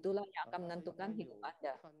 itulah yang akan menentukan hidup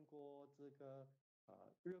Anda.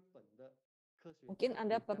 Mungkin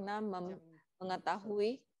Anda pernah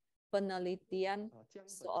mengetahui penelitian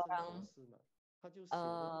seorang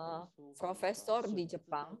profesor di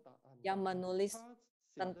Jepang yang menulis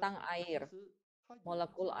tentang air,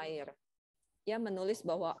 molekul air. Ia menulis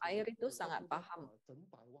bahwa air itu sangat paham.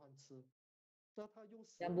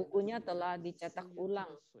 Dan bukunya telah dicetak ulang.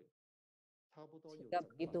 Sehingga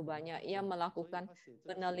begitu banyak. Ia melakukan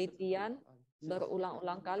penelitian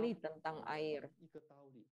berulang-ulang kali tentang air.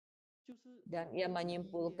 Dan ia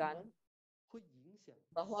menyimpulkan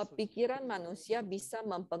bahwa pikiran manusia bisa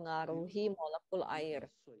mempengaruhi molekul air.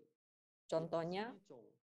 Contohnya,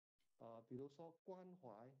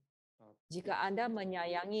 jika Anda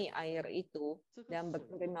menyayangi air itu dan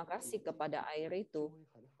berterima kasih kepada air itu,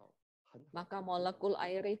 maka molekul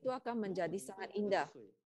air itu akan menjadi sangat indah.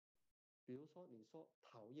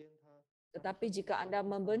 Tetapi jika Anda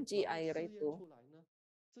membenci air itu,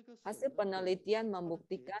 hasil penelitian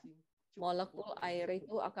membuktikan molekul air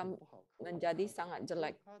itu akan menjadi sangat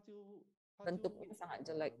jelek. Bentuknya sangat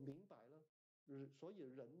jelek.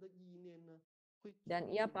 Dan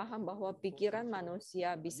ia paham bahwa pikiran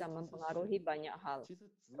manusia bisa mempengaruhi banyak hal,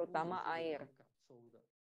 terutama air.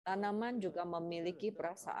 Tanaman juga memiliki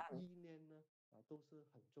perasaan.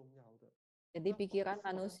 Jadi pikiran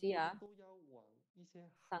manusia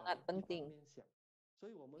sangat penting.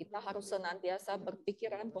 Kita harus senantiasa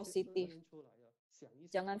berpikiran positif.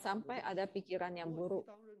 Jangan sampai ada pikiran yang buruk.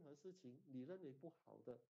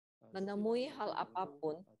 Menemui hal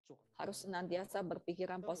apapun, harus senantiasa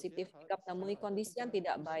berpikiran positif. Jika menemui kondisi yang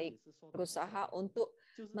tidak baik, berusaha untuk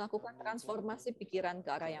melakukan transformasi pikiran ke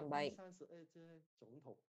arah yang baik.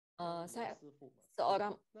 Saya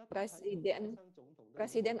seorang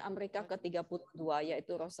presiden Amerika ke-32,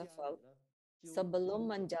 yaitu Roosevelt, sebelum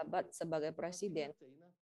menjabat sebagai presiden,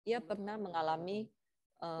 ia pernah mengalami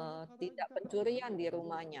tindak pencurian di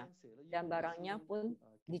rumahnya, dan barangnya pun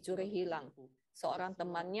dicuri hilang. Seorang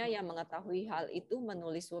temannya yang mengetahui hal itu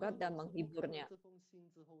menulis surat dan menghiburnya.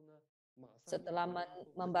 Setelah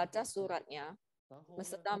membaca surat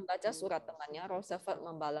temannya, Roosevelt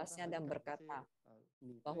membalasnya dan berkata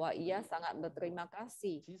bahwa ia sangat berterima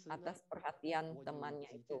kasih atas perhatian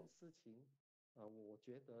temannya itu.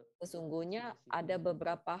 Sesungguhnya ada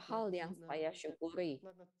beberapa hal yang saya syukuri.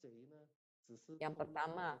 Yang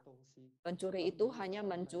pertama, pencuri itu hanya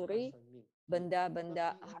mencuri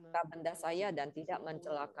benda-benda harta benda saya dan tidak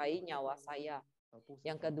mencelakai nyawa saya.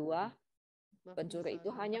 Yang kedua, pencuri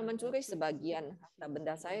itu hanya mencuri sebagian harta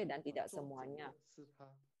benda saya dan tidak semuanya.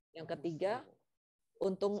 Yang ketiga,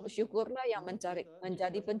 untung syukurlah yang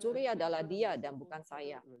menjadi pencuri adalah dia dan bukan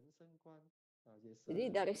saya.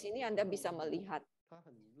 Jadi dari sini Anda bisa melihat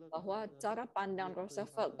bahwa cara pandang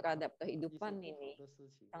Roosevelt terhadap kehidupan ini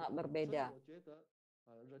sangat berbeda.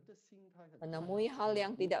 Menemui hal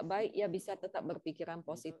yang tidak baik, ia bisa tetap berpikiran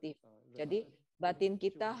positif. Jadi batin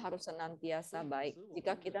kita harus senantiasa baik.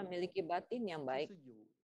 Jika kita memiliki batin yang baik,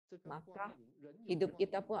 maka hidup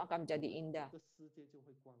kita pun akan menjadi indah.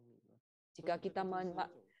 Jika kita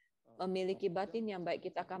memiliki batin yang baik,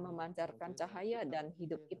 kita akan memancarkan cahaya dan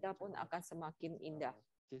hidup kita pun akan semakin indah.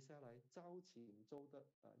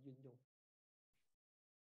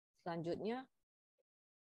 Selanjutnya,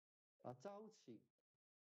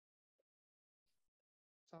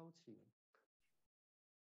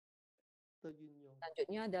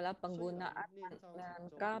 adalah penggunaan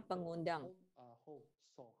mantra pengundang.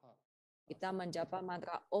 Kita menjapa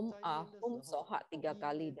mantra Om Ahum Soha 3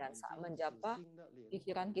 kali, dan saat menjapa,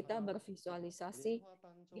 pikiran kita bervisualisasi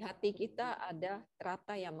di hati kita ada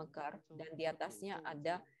terata yang mekar dan di atasnya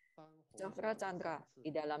ada cakra candra. Di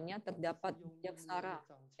dalamnya terdapat bijaksara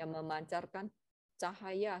yang memancarkan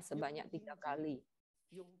cahaya sebanyak 3 kali.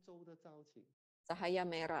 Cahaya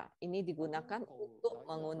merah ini digunakan untuk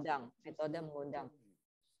mengundang, metode mengundang.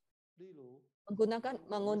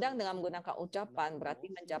 Mengundang dengan menggunakan ucapan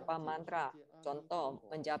berarti menjapa mantra. Contoh,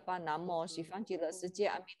 menjapa Namo Shivang Chila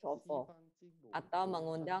Sejie Amitofo atau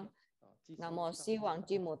mengundang Namo Siwang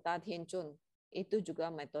Jimu Ta Tien Chun. Itu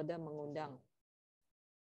juga metode mengundang.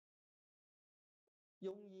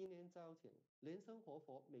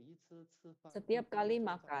 Setiap kali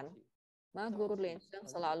makan, Ma Guru Lenseng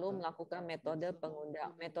selalu melakukan metode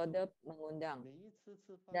mengundang.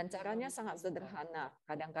 Dan caranya sangat sederhana,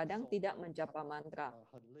 kadang-kadang tidak menjapa mantra.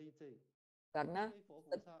 Karena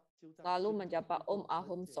selalu menjapa Om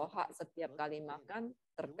Ahum Soha setiap kali makan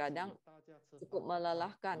terkadang cukup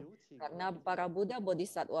melelahkan karena para Buddha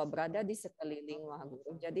Bodhisatwa berada di sekeliling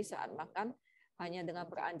Mahaguru. Jadi saat makan hanya dengan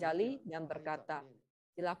beranjali dan berkata,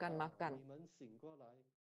 silakan makan.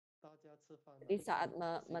 Jadi saat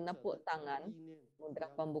menepuk tangan,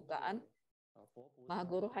 mudra pembukaan,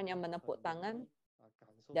 Mahaguru hanya menepuk tangan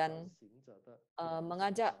dan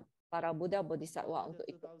mengajak para Buddha Bodhisatwa untuk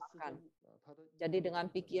ikut makan. Jadi dengan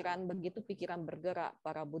pikiran begitu, pikiran bergerak,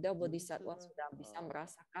 para Buddha Bodhisatwa sudah bisa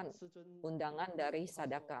merasakan undangan dari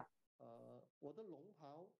Sadaka.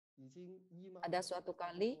 Ada suatu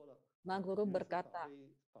kali, Mahaguru berkata,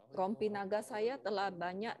 rompi naga saya telah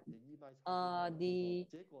banyak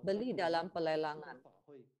dibeli dalam pelelangan.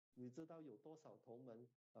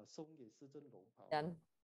 Dan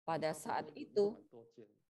pada saat itu,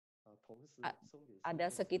 ada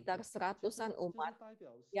sekitar 100-an umat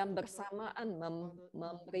yang bersamaan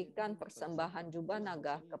memberikan persembahan jubah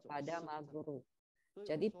naga kepada Mahaguru.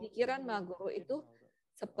 Jadi pikiran Mahaguru itu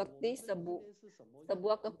seperti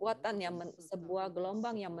sebuah kekuatan sebuah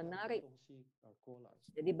gelombang yang menarik.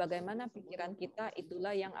 Jadi bagaimana pikiran kita,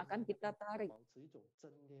 itulah yang akan kita tarik.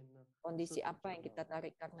 Kondisi apa yang kita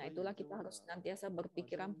tarik, karena itulah kita harus senantiasa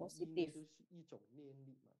berpikiran positif.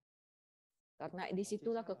 Karena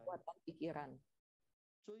disitulah kekuatan pikiran.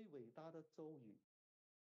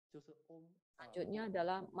 Selanjutnya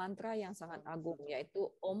adalah mantra yang sangat agung, yaitu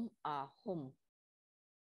Om Ahum.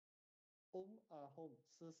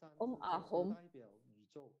 Om Ahum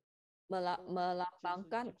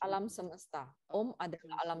melambangkan alam semesta. Om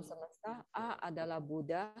adalah alam semesta, A adalah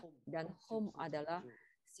Buddha, dan Hum adalah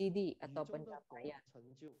Siddhi atau pencapaian.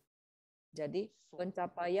 Jadi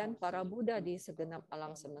pencapaian para Buddha di segenap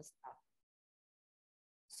alam semesta.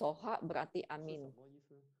 Soha berarti amin.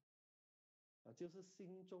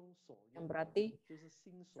 Yang berarti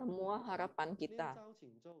semua harapan kita.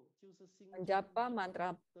 Menjapa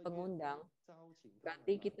mantra pengundang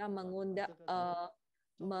berarti kita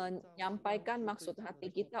menyampaikan maksud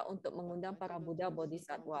hati kita untuk mengundang para Buddha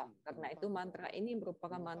Bodhisatwa. Karena itu mantra ini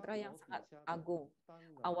merupakan mantra yang sangat agung.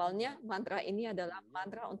 Awalnya mantra ini adalah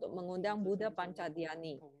mantra untuk mengundang Buddha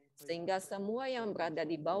Pancadhyani. Sehingga semua yang berada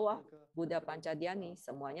di bawah Buddha Pancadhyani,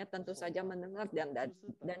 semuanya tentu saja mendengar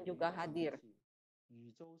dan juga hadir.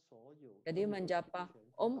 Jadi menjapa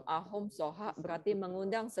Om Ahum Soha berarti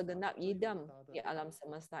mengundang segenap yidam di alam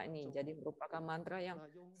semesta ini. Jadi merupakan mantra yang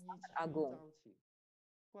sangat agung.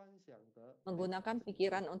 Menggunakan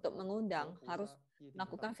pikiran untuk mengundang harus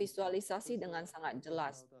melakukan visualisasi dengan sangat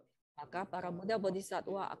jelas. Maka para Buddha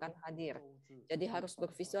Bodhisatwa akan hadir. Jadi harus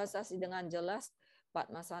bervisualisasi dengan jelas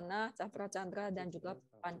Padmasana, Cakra Candra, dan juga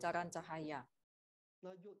pancaran cahaya.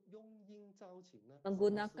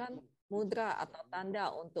 Menggunakan mudra atau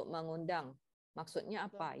tanda untuk mengundang. Maksudnya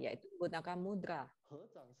apa? Yaitu menggunakan mudra.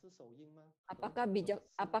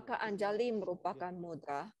 Apakah Anjali merupakan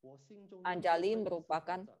mudra? Anjali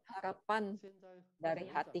merupakan harapan dari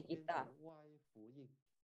hati kita.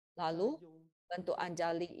 Lalu bentuk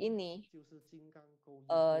Anjali ini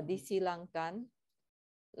disilangkan,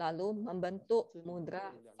 lalu membentuk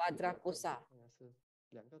mudra Vajrakusa.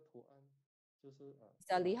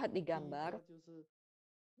 Bisa lihat di gambar.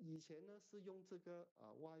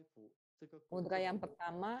 Mudra yang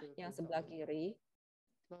pertama, yang sebelah kiri,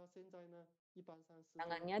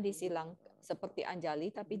 tangannya disilang seperti Anjali,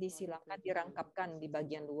 tapi disilangkan, dirangkapkan di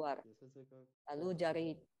bagian luar. Lalu jari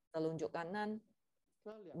telunjuk kanan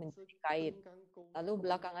menjadi kait. Lalu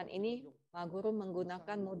belakangan ini, Mahaguru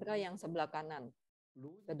menggunakan mudra yang sebelah kanan.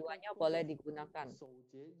 Keduanya boleh digunakan.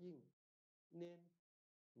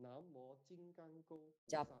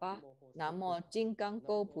 Japa Namo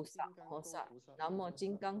Jingkangko Pusak Mohosa, Namo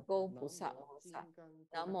Jingkangko Pusak Mohosa,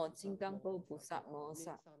 Namo Jingkangko Pusak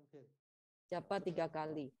Mohosa. Japa 3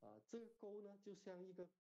 kali.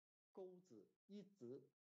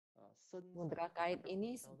 Mudra kait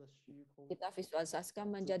ini kita visualisasikan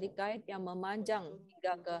menjadi kait yang memanjang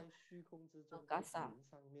hingga ke angkasa.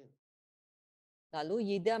 Lalu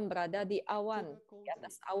yidam berada di awan, di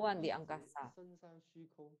atas awan di angkasa.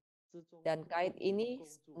 Dan kait ini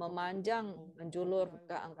memanjang, menjulur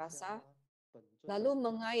ke angkasa, lalu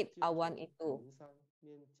mengait awan itu,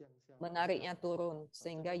 menariknya turun,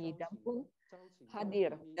 sehingga yidam pun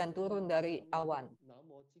hadir dan turun dari awan.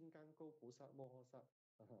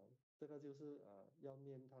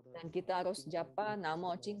 Dan kita harus japa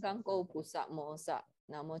Namo Jingkangko Pusak Mohosa,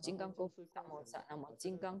 Namo Jingkangko Pusak Mohosa, Namo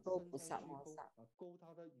Jingkangko Pusak Mohosa.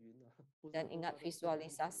 Dan ingat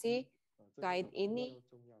visualisasi, kait ini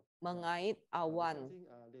mengait awan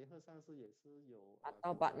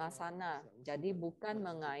atau Padmasana. Jadi bukan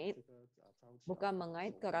mengait bukan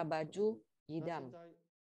mengait kerah baju yidam.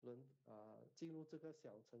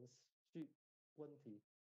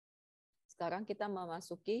 Sekarang kita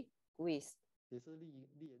memasuki kuis.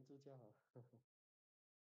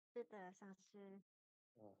 是的，上次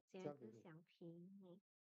先分享评你。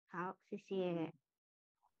好，谢谢。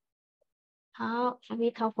好，阿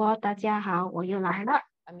弥陀佛，大家好，我又来了。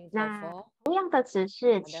 Amitabha. 同样的指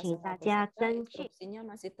示， Ada 请 semua 大家 peserta, 根据 instruksinya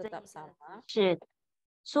masih tetap sama. 是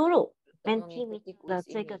输入 Untuk menti mengikuti 的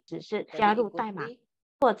kuis 这个 ini. 指示 Jadi 加入代码， ikuti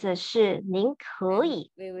或者是您可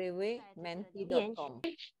以 www.menti.com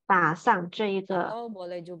打上这一个 atau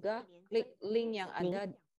boleh juga klik link yang 您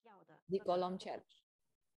ada di kolom chat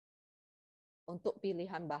untuk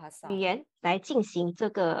pilihan bahasa. 语言来进行这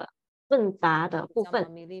个问答的部 Bisa 分。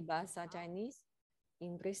 memilih bahasa Chinese,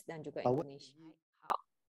 Inggris, dan juga Indonesia.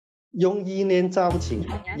 用意念招请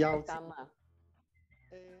Pertanyaan 邀请 pertama.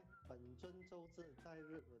 A. 本尊周至在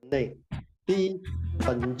日文内 B.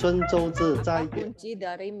 本尊周至在 Apa kunci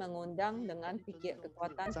dari mengundang dengan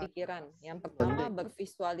kekuatan pikiran? Yang pertama,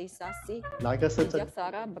 bervisualisasi 哪个是正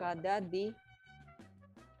bijaksana berada di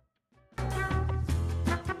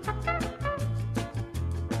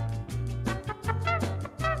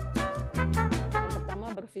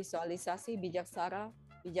Pertama, bervisualisasi bijaksana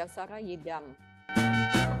yidam.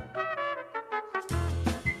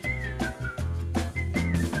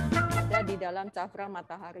 Ada di dalam cakra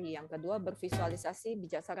matahari. Yang kedua, bervisualisasi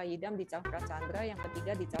bijaksana yidam di cakra candra. Yang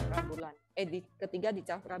ketiga di cakra bulan. Ketiga di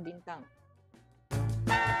cakra bintang.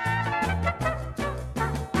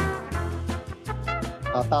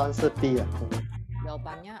 B.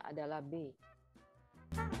 Jawabannya adalah B.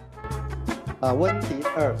 问题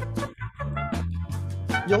2，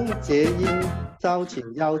用结音招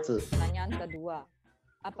请邀子。 Pertanyaan kedua,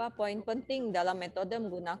 apa poin penting dalam metode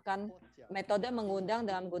mengundang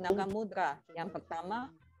dengan menggunakan mudra? Yang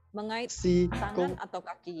pertama, mengait C. tangan atau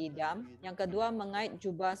kaki yidam. Yang kedua, mengait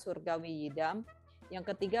jubah surgawi yidam.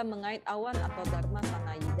 Yang ketiga, mengait awan atau dharma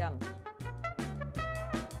sana yidam.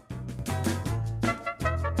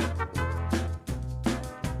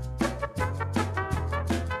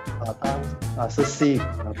 C.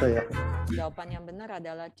 对呀。 Jawaban yang benar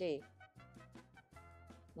adalah C.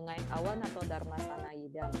 Mengait awan atau dharma sana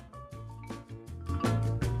yidam.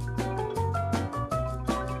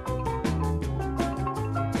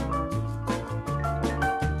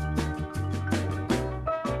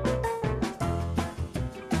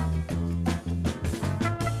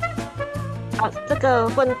好，这个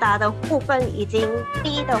问答的部分已经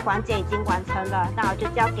第一的环节已经完成了，那我就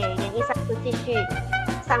交给严医上师继续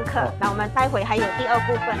上课。那我们待会还有第二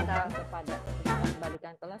部分的。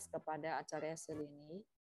 Kembalikan kelas kepada acarya Selini.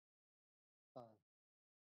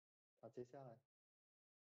 接下来。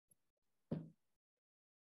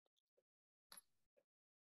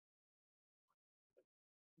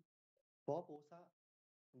佛菩萨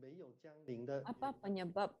没有降临的。 Apa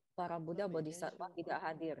penyebab para Buddha Bodhisatwa tidak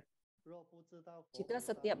hadir? Jika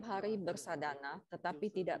setiap hari bersadana, tetapi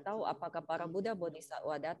tidak tahu apakah para Buddha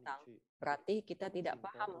Bodhisatwa datang, berarti kita tidak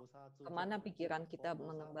paham kemana pikiran kita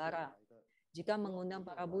mengembara. Jika mengundang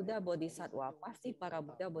para Buddha Bodhisatwa, pasti para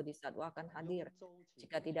Buddha Bodhisatwa akan hadir.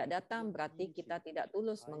 Jika tidak datang, berarti kita tidak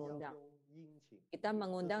tulus mengundang. Kita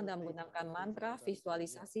mengundang dan menggunakan mantra,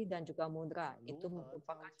 visualisasi, dan juga mudra. Itu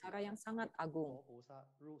merupakan cara yang sangat agung.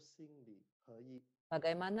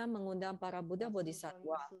 Bagaimana mengundang para Buddha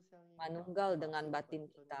Bodhisatwa manunggal dengan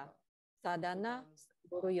batin kita? Sadhana,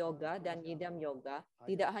 guru yoga, dan yidam yoga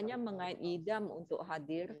tidak hanya mengait yidam untuk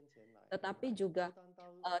hadir, tetapi juga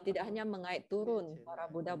tidak hanya mengait turun para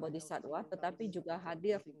Buddha Bodhisatwa, tetapi juga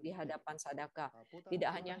hadir di hadapan sadaka.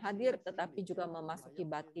 Tidak hanya hadir, tetapi juga memasuki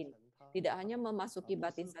batin. Tidak hanya memasuki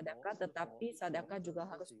batin sadaka, tetapi sadaka juga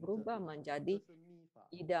harus berubah menjadi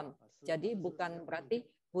yidam. Jadi bukan berarti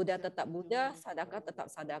Buddha tetap Buddha, sadaka tetap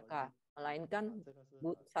sadaka. Melainkan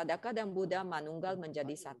sadaka dan Buddha manunggal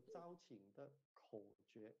menjadi satu.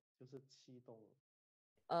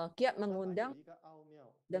 Kiat mengundang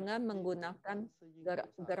dengan menggunakan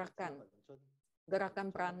gerakan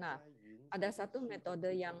prana. Ada satu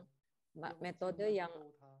metode yang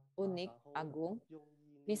unik, agung.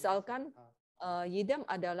 Misalkan yidam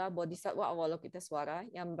adalah bodhisatwa Avalokitesvara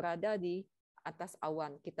yang berada di atas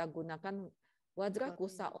awan. Kita gunakan wajra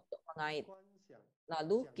kusa untuk mengait.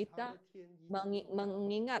 Lalu kita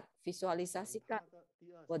mengingat, visualisasikan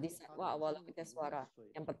bodhisatwa Avalokitesvara.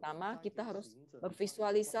 Yang pertama, kita harus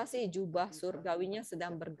bervisualisasi jubah surgawinya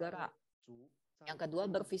sedang bergerak. Yang kedua,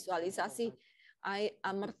 bervisualisasi air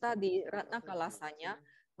amerta di ratna kalasanya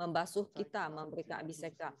membasuh kita, memberikan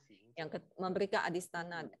abhiseka. Memberikan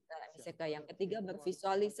adistana Seka. Yang ketiga,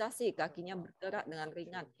 bervisualisasi, kakinya bergerak dengan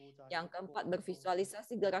ringan. Yang keempat,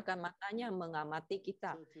 bervisualisasi gerakan matanya mengamati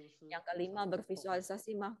kita. Yang kelima,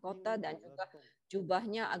 bervisualisasi mahkota dan juga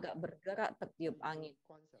jubahnya agak bergerak tertiup angin.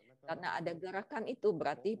 Karena ada gerakan itu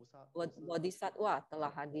berarti Bodhisatwa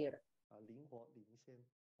telah hadir.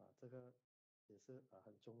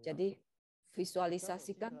 Jadi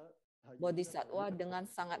visualisasikan Bodhisatwa dengan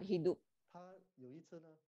sangat hidup.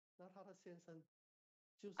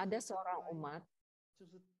 Ada seorang umat,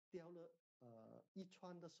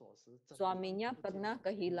 suaminya pernah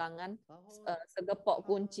kehilangan segepok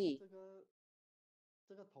kunci.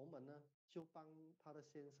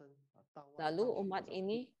 Lalu umat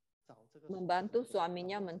ini membantu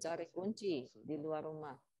suaminya mencari kunci di luar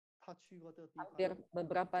rumah. Hampir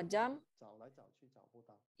beberapa jam,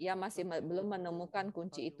 ia masih belum menemukan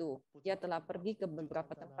kunci itu. Ia telah pergi ke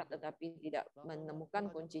beberapa tempat tetapi tidak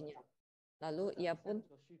menemukan kuncinya. Lalu ia pun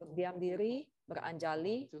berdiam diri,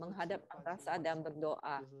 beranjali, menghadap angkasa dan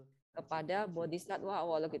berdoa kepada Bodhisatwa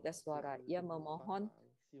Avalokitesvara. Ia memohon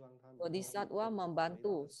Bodhisatwa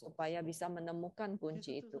membantu supaya bisa menemukan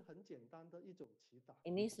kunci itu.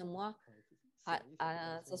 Ini semua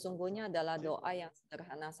sesungguhnya adalah doa yang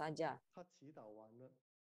sederhana saja.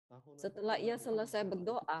 Setelah ia selesai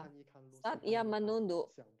berdoa, saat ia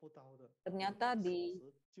menunduk, ternyata di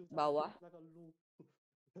bawah,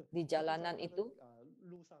 di jalanan itu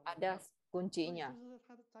ada kuncinya.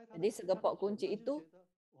 Jadi segepok kunci itu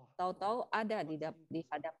tahu-tahu ada di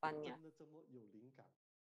hadapannya.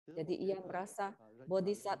 Jadi ia merasa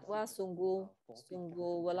Bodhisatwa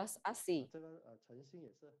sungguh welas asih.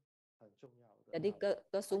 Jadi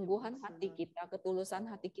kesungguhan hati kita, ketulusan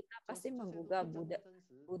hati kita pasti menggugah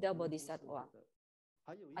Buddha Bodhisatwa.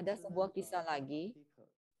 Ada sebuah kisah lagi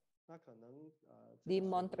di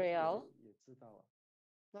Montreal,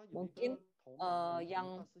 mungkin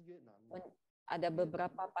yang ada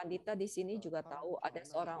beberapa pandita di sini juga tahu ada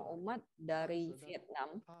seorang umat dari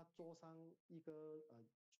Vietnam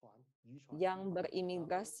yang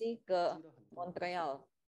berimigrasi ke Montreal.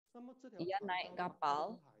 Ia naik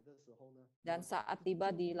kapal dan saat tiba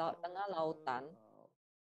di tengah lautan,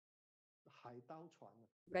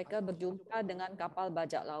 mereka berjumpa dengan kapal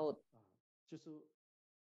bajak laut.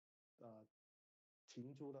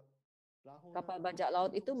 Kapal bajak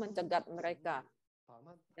laut itu mencegat mereka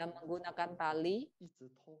dan menggunakan tali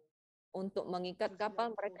untuk mengikat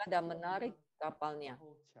kapal mereka dan menarik kapalnya.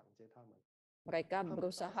 Mereka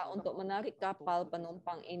berusaha untuk menarik kapal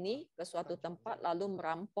penumpang ini ke suatu tempat lalu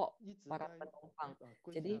merampok para penumpang.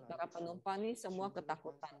 Jadi para penumpang ini semua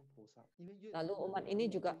ketakutan. Lalu umat ini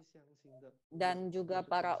juga dan juga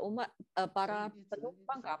para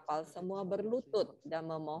penumpang kapal semua berlutut dan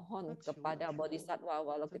memohon kepada Bodhisatwa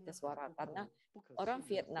Avalokitesvara karena orang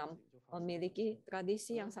Vietnam memiliki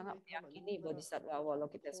tradisi yang sangat meyakini Bodhisatwa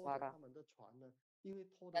Avalokitesvara.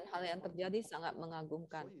 Dan hal yang terjadi sangat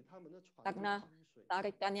mengagumkan. Karena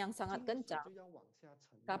tarikan yang sangat kencang,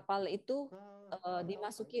 kapal itu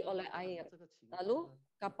dimasuki oleh air. Lalu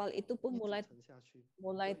kapal itu pun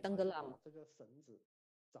mulai tenggelam.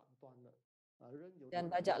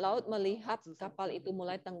 Dan bajak laut melihat kapal itu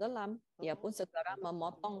mulai tenggelam,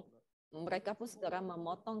 mereka pun segera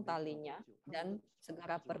memotong talinya dan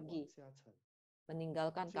segera pergi,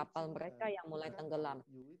 meninggalkan kapal mereka yang mulai tenggelam.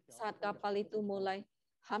 Saat kapal itu mulai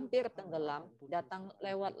hampir tenggelam,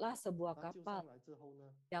 lewatlah sebuah kapal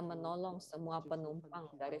yang menolong semua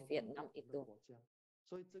penumpang dari Vietnam itu.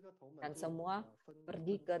 Dan semua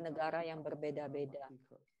pergi ke negara yang berbeda-beda.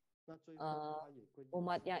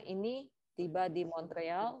 Umat yang ini tiba di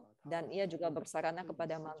Montreal dan ia juga bersarana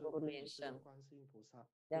kepada Mengundang.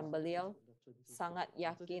 Dan beliau sangat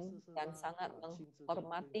yakin dan sangat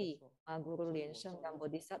menghormati Guru Liansheng dan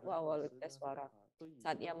Bodhisatwa Avalokitesvara.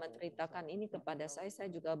 Saat ia menceritakan ini kepada saya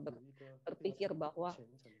juga berpikir bahwa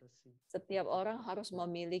setiap orang harus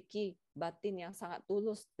memiliki batin yang sangat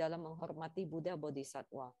tulus dalam menghormati Buddha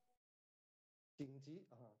Bodhisatwa.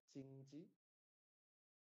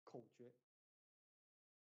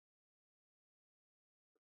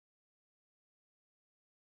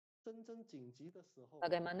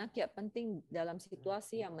 Bagaimana kiat penting dalam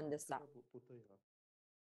situasi yang mendesak?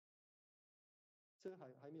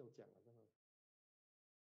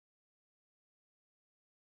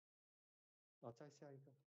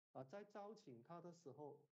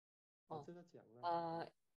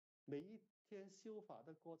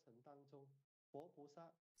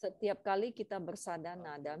 Setiap kali kita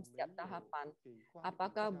bersadhana dalam setiap tahapan,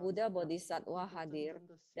 apakah Buddha Bodhisatwa hadir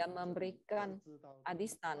dan memberikan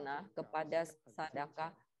adhisthana kepada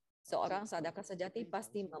sadaka? Seorang sadaka sejati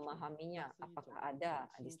pasti memahaminya. Apakah ada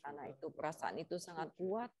adhisthana itu? Perasaan itu sangat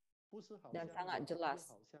kuat dan sangat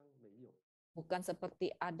jelas, bukan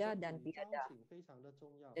seperti ada dan tiada.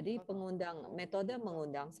 Jadi metode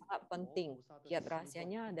mengundang sangat penting. Kiat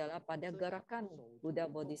rahasianya adalah pada gerakan Buddha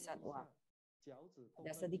Bodhisatwa.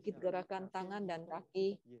 Ada sedikit gerakan tangan dan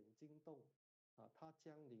kaki,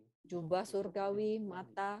 jubah surgawi,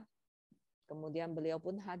 mata, kemudian beliau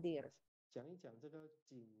pun hadir.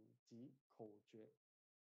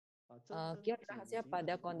 Kiat rahasia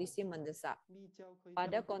pada kondisi mendesak.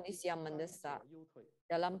 Pada kondisi yang mendesak,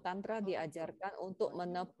 dalam Tantra diajarkan untuk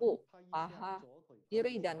menepuk paha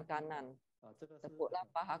kiri dan kanan. Tepuklah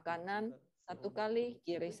paha kanan satu kali,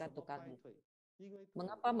 kiri satu kali.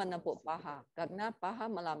 Mengapa menepuk paha? Karena paha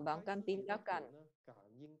melambangkan tindakan.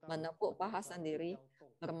 Menepuk paha sendiri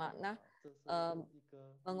bermakna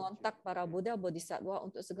mengontak para Buddha Bodhisatwa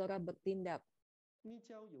untuk segera bertindak.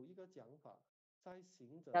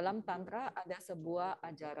 Dalam Tantra ada sebuah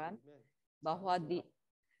ajaran bahwa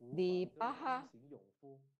di paha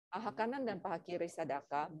kanan dan paha kiri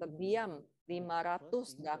sadaka berdiam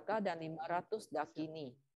 500 daka dan 500 dakini.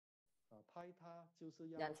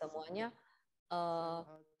 Dan semuanya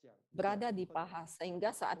berada di paha, sehingga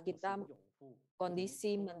saat kita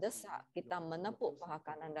kondisi mendesak, kita menepuk paha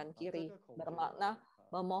kanan dan kiri, bermakna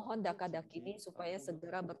memohon daka dakini supaya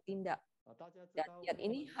segera bertindak. Dan kiat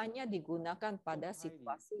ini hanya digunakan pada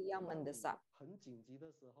situasi yang mendesak.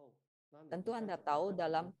 Tentu Anda tahu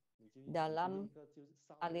dalam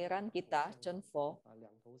aliran kita, Zhenfo,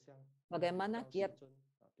 bagaimana kiat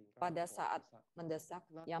pada saat mendesak.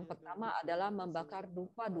 Yang pertama adalah membakar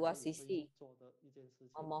dupa dua sisi,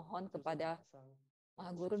 memohon kepada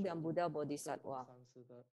Maha Guru dan Buddha Bodhisatwa.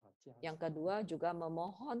 Yang kedua juga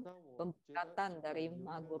memohon pemberkatan dari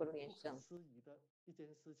Maha Guru Liansheng.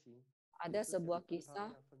 Ada sebuah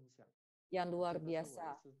kisah yang luar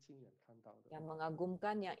biasa, yang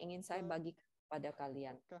mengagumkan, yang ingin saya bagikan kepada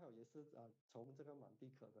kalian.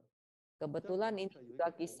 Kebetulan ini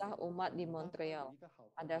juga kisah umat di Montreal.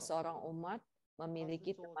 Ada seorang umat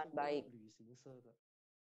memiliki teman baik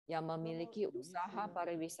yang memiliki usaha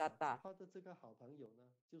pariwisata.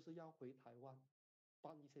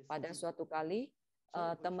 Pada suatu kali,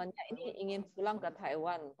 temannya ini ingin pulang ke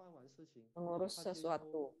Taiwan mengurus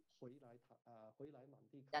sesuatu.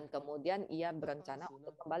 Dan kemudian ia berencana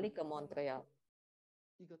untuk kembali ke Montreal.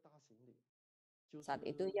 Saat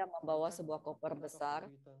itu ia membawa sebuah koper besar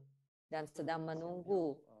dan sedang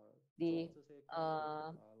menunggu di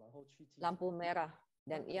lampu merah.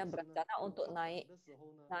 Dan ia berencana untuk naik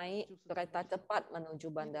kereta cepat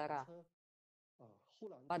menuju bandara.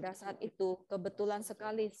 Pada saat itu, kebetulan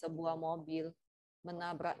sekali sebuah mobil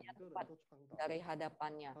menabraknya tepat dari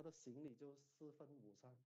hadapannya.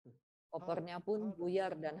 Kopernya pun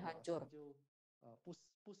buyar dan hancur.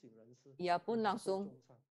 Ia pun langsung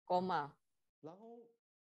koma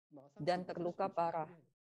dan terluka parah.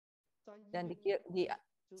 Dan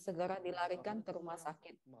segera dilarikan ke rumah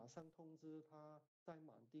sakit.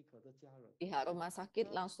 Pihak rumah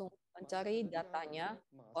sakit langsung mencari datanya,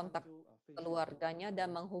 kontak keluarganya,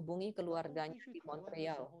 dan menghubungi keluarganya di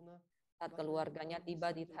Montreal. Saat keluarganya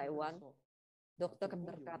tiba di Taiwan, dokter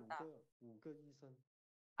berkata,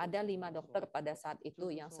 ada 5 dokter pada saat itu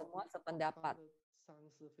yang semua sependapat.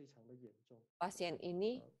 Pasien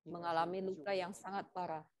ini mengalami luka yang sangat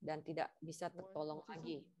parah dan tidak bisa tertolong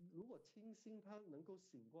lagi.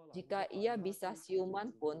 Jika ia bisa siuman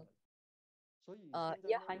pun,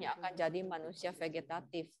 ia hanya akan jadi manusia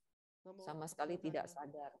vegetatif, sama sekali tidak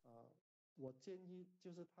sadar.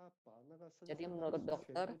 Jadi menurut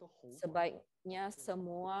dokter, sebaiknya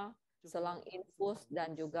semua selang infus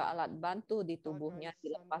dan juga alat bantu di tubuhnya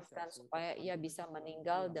dilepaskan supaya ia bisa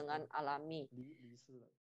meninggal dengan alami.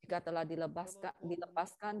 Jika telah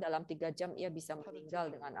dilepaskan dalam 3 jam, ia bisa meninggal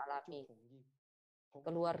dengan alami.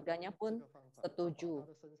 Keluarganya pun setuju.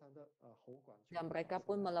 Dan mereka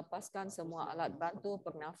pun melepaskan semua alat bantu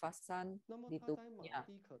pernafasan di tubuhnya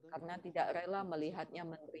karena tidak rela melihatnya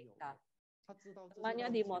menderita. Temannya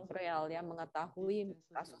di Montreal yang mengetahui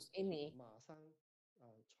kasus ini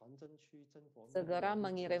segera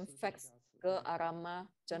mengirim fax ke arama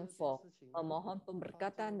Zhenfo memohon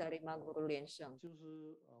pemberkatan dari Ma Guru Liansheng.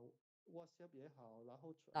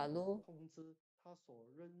 Lalu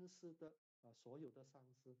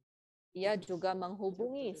ia juga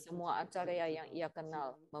menghubungi semua acarya yang ia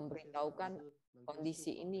kenal, memberitahukan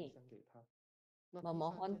kondisi ini,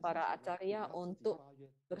 memohon para acarya untuk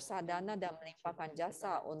bersadana dan melimpahkan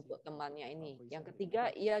jasa untuk temannya ini. Yang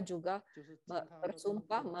ketiga, ia juga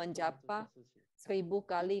bersumpah menjapa 1000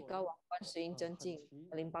 kali kawapan Shin Cencing,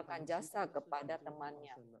 melimpahkan jasa kepada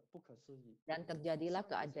temannya. Dan terjadilah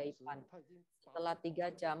keajaiban. Setelah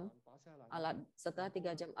 3 jam, setelah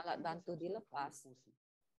 3 jam alat bantu dilepas,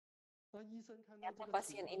 ternyata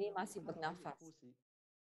pasien ini masih bernafas.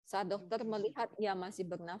 Saat dokter melihat ia masih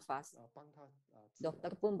bernafas,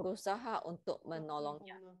 dokter pun berusaha untuk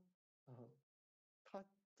menolongnya.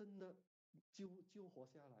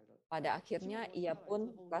 Pada akhirnya ia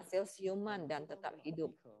pun berhasil siuman dan tetap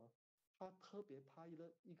hidup.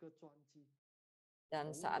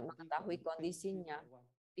 Dan saat mengetahui kondisinya,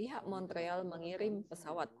 pihak Montreal mengirim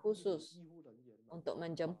pesawat khusus untuk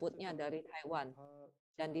menjemputnya dari Taiwan.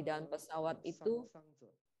 Dan di dalam pesawat itu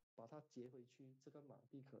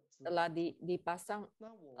telah dipasang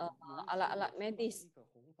alat-alat medis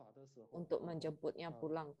untuk menjemputnya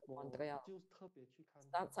pulang ke Montreal.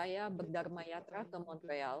 Saat saya berdharma yatra ke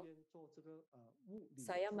Montreal,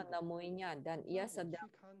 saya menemuinya dan ia sedang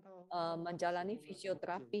menjalani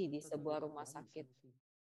fisioterapi di sebuah rumah sakit.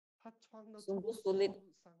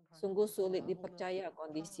 Sungguh sulit dipercaya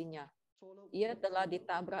kondisinya. Ia telah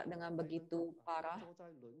ditabrak dengan begitu parah,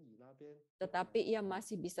 tetapi ia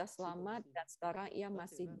masih bisa selamat dan sekarang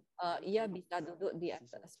ia bisa duduk di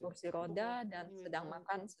atas kursi roda dan sedang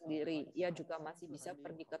makan sendiri. Ia juga masih bisa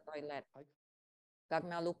pergi ke toilet.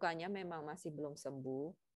 Karena lukanya memang masih belum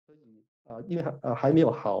sembuh, dan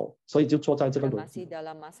masih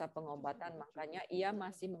dalam masa pengobatan, makanya ia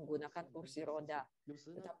masih menggunakan kursi roda.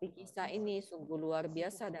 Tetapi kisah ini sungguh luar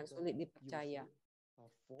biasa dan sulit dipercaya.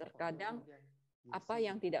 Terkadang apa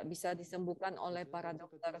yang tidak bisa disembuhkan oleh para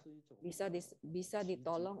dokter bisa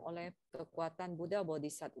ditolong oleh kekuatan Buddha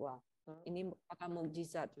Bodhisatwa. Ini merupakan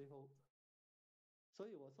mukjizat.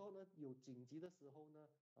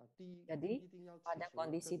 Jadi, pada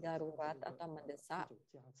kondisi darurat atau mendesak,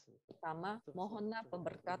 pertama, mohonlah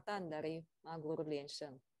pemberkatan dari Ma Guru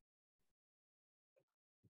Liansheng.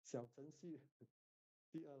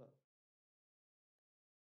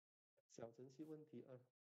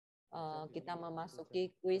 Kita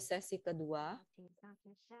memasuki kuis sesi kedua.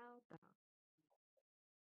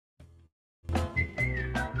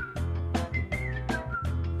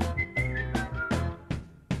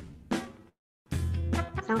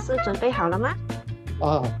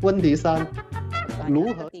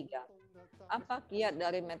 Pertanyaan ketiga. Apa kiat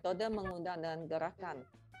dari metode mengundang dan gerakan?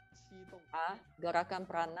 A. Gerakan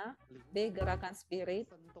prana. B. Gerakan spirit.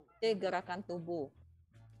 C. Gerakan tubuh.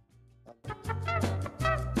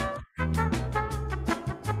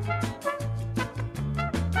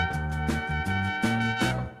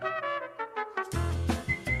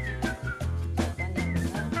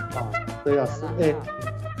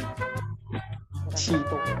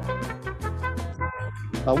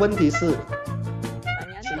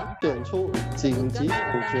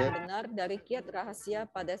 Benar dari kiat rahasia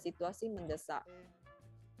pada situasi mendesak.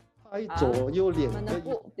 A.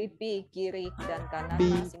 Menepuk pipi kiri dan kanan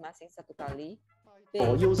masing-masing 1 kali. B.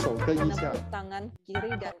 Menepuk tangan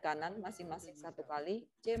kiri dan kanan masing-masing 1 kali.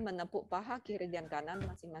 C. Menepuk paha kiri dan kanan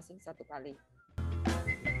masing-masing 1 kali.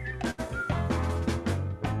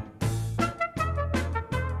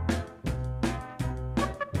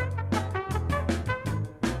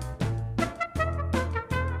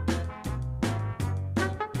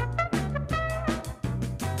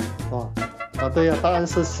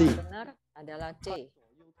 Benar adalah C.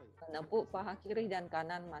 Menepuk paha kiri dan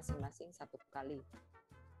kanan masing-masing 1 kali.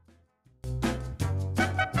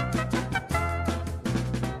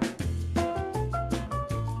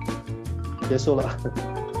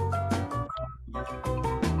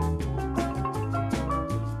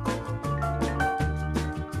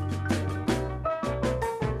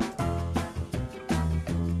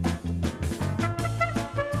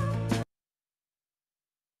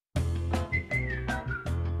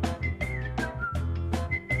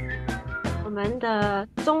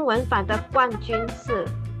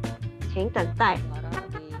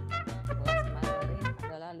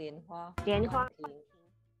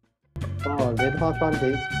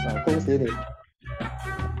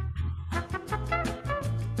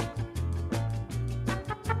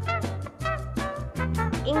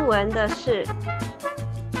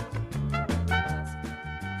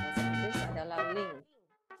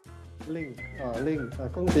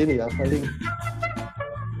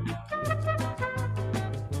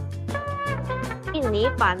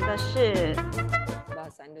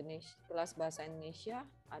 Kelas bahasa Indonesia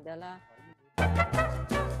adalah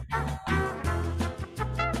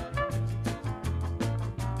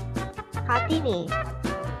Hatini.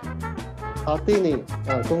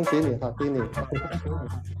 恭喜你 Hatini。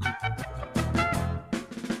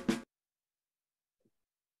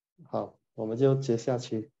 好，我们就接下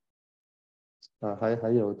去。还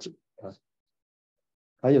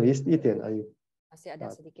有一点而已。Masih ada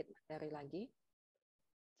sedikit materi lagi.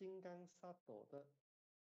 金刚萨埵的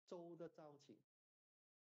周的招请。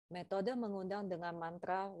 Metode mengundang dengan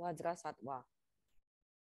mantra Wajrasatwa.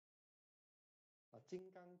 金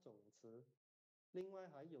刚总持，另外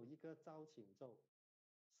还有一个招请咒，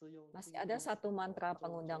是用 Masih ada satu mantra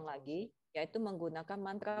pengundang lagi, yaitu menggunakan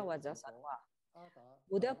mantra Wajrasatwa.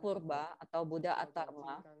 Buddha Purba atau Buddha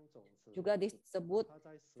Atharma juga disebut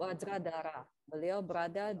Wajradhara. Beliau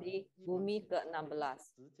berada di bumi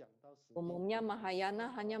ke-16. Umumnya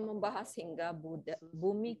Mahayana hanya membahas hingga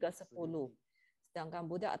bumi ke-10. Sedangkan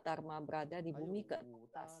Buddha Atharma berada di bumi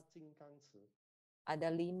ke-16. Ada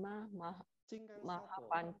 5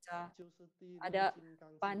 Mahapanca, ada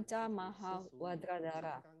Panca Maha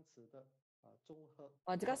Wajradhara.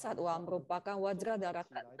 Wajrasatwa merupakan Wajradhara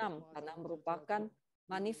ke-6 karena merupakan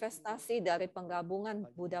manifestasi dari penggabungan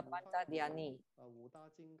Buddha Pancadhyani.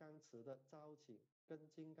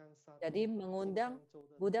 Jadi mengundang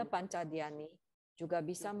Buddha Pancadhyani juga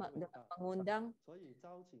bisa mengundang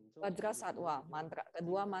Wajrasatwa.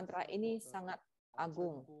 Kedua mantra ini sangat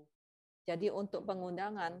agung. Jadi untuk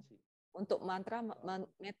pengundangan, untuk mantra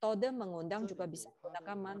metode mengundang juga bisa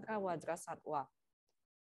menggunakan mantra Wajrasatwa.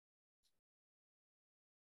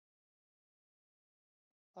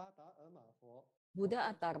 Buddha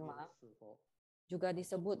Atharma juga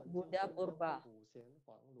disebut Buddha Purba.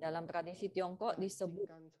 Dalam tradisi Tiongkok disebut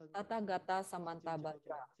Tathagata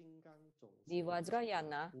Samantabhadra. Di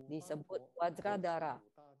Vajrayana disebut Wajradhara.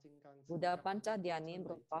 Buddha Pancadhyani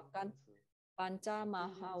merupakan Panca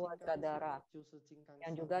Maha Wajradhara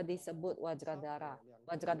yang juga disebut Wajradhara.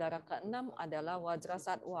 Wajradhara ke-6 adalah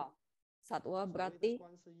Wajrasatwa. Satwa berarti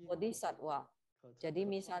Bodhisatwa. Jadi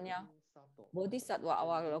misalnya Bodhisatwa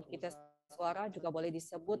Avalokiteswara juga boleh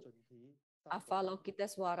disebut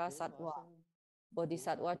Avalokiteswara Satwa.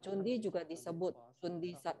 Bodhisatwa Cundi juga disebut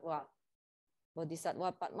Cundi Satwa.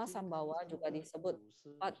 Bodhisatwa Padmasambhava juga disebut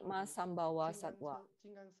Padmasambhava Satwa.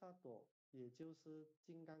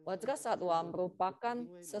 Wajrasatwa merupakan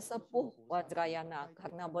sesepuh Vajrayana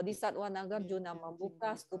karena Bodhisatwa Nagarjuna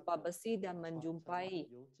membuka stupa besi dan menjumpai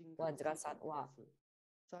Wajrasatwa.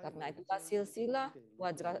 Karena itulah silsilah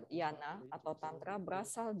Vajrayana atau Tantra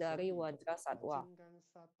berasal dari Wajrasatwa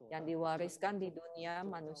yang diwariskan di dunia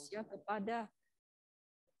manusia kepada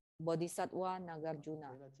Bodhisatwa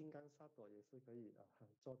Nagarjuna.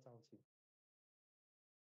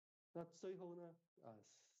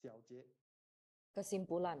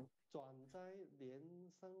 Kesimpulan.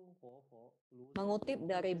 Mengutip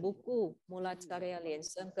dari buku Mulacarya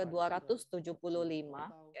Liensen ke-275,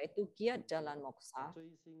 yaitu Kiat Jalan Moksa,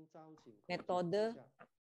 metode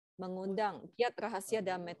mengundang, kiat rahasia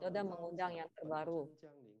dan metode mengundang yang terbaru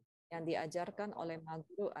yang diajarkan oleh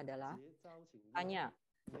Maguru adalah tanya,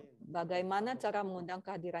 bagaimana cara mengundang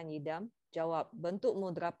kehadiran Yidam? Jawab, bentuk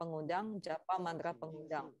mudra pengundang, japa mantra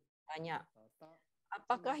pengundang. Tanya,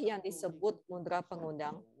 apakah yang disebut mudra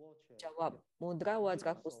pengundang? Jawab, mudra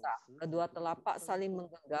Wajrakusa. Kedua telapak saling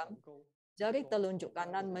menggenggam, jari telunjuk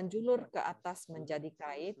kanan menjulur ke atas menjadi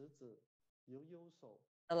kait,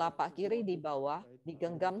 telapak kiri di bawah,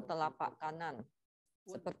 digenggam telapak kanan.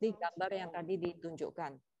 Seperti gambar yang tadi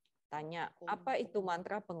ditunjukkan. Tanya, apa itu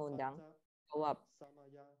mantra pengundang? Jawab,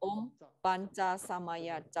 Om Panca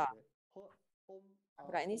Samaya Ca.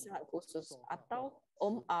 Mantra ini sangat khusus. Atau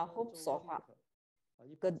Om Ahum Soha.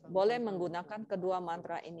 Boleh menggunakan kedua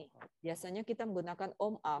mantra ini. Biasanya kita menggunakan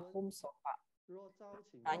Om Ahum Soha.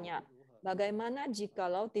 Tanya, bagaimana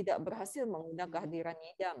jikalau tidak berhasil mengundang kehadiran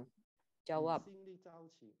Yidam? Jawab,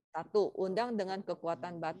 1. Undang dengan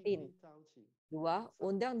kekuatan batin. 2.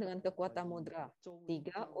 Undang dengan kekuatan mudra.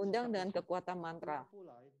 3. Undang dengan kekuatan mantra.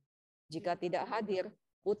 Jika tidak hadir,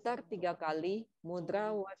 putar 3 kali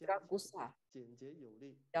mudra Wajrakusa.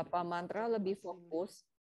 Japa mantra lebih fokus,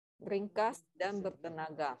 ringkas, dan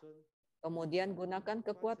bertenaga. Kemudian gunakan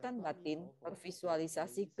kekuatan batin,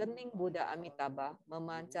 bervisualisasi kening Buddha Amitabha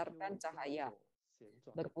memancarkan cahaya.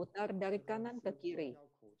 Berputar dari kanan ke kiri.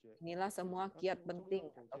 Inilah semua kiat penting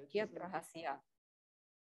atau kiat rahasia.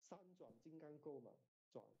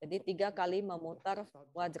 Jadi 3 kali memutar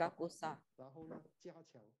Wajrakusa.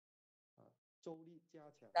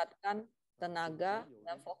 Tingkatkan tenaga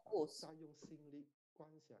dan fokus.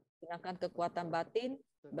 Gunakan kekuatan batin,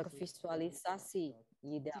 bervisualisasi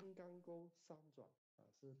Yidam.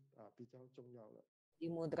 Di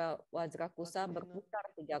mudra Wajrakusa berputar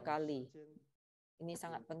 3 kali. Ini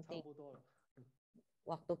sangat penting.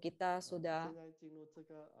 Waktu kita sudah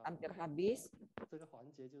hampir habis.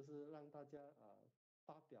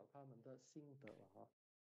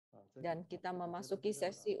 Dan kita memasuki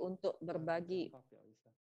sesi untuk berbagi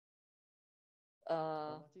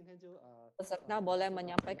peserta boleh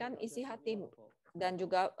menyampaikan isi hati dan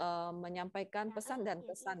juga menyampaikan pesan dan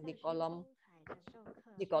kesan di kolom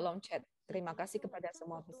chat. Terima kasih kepada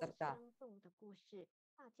semua peserta.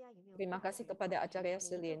 Terima kasih kepada Acarya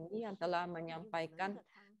Seleni yang telah menyampaikan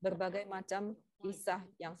berbagai macam kisah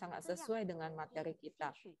yang sangat sesuai dengan materi kita.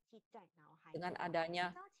 Dengan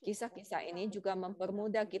adanya kisah-kisah ini juga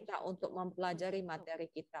mempermudah kita untuk mempelajari materi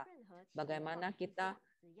kita. Bagaimana kita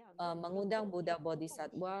mengundang Buddha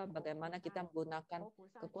Bodhisatwa, bagaimana kita menggunakan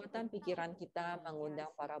kekuatan pikiran kita mengundang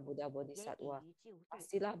para Buddha Bodhisatwa.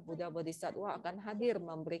 Pastilah Buddha Bodhisatwa akan hadir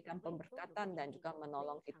memberikan pemberkatan dan juga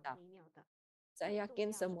menolong kita. Saya yakin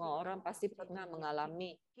semua orang pasti pernah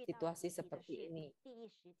mengalami situasi seperti ini.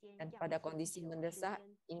 Dan pada kondisi mendesak,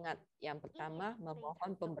 ingat yang pertama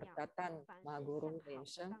memohon pemberkatan Mahaguru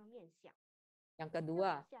Rinchen. Yang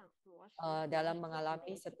kedua, dalam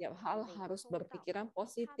mengalami setiap hal harus berpikiran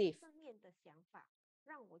positif.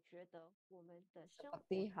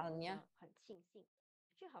 Seperti halnya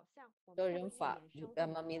Zhenfo juga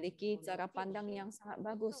memiliki cara pandang yang sangat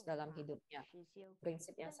bagus dalam hidupnya,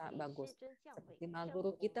 prinsip yang sangat bagus. Seperti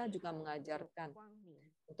Mahaguru kita juga mengajarkan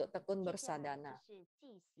untuk tekun bersadana,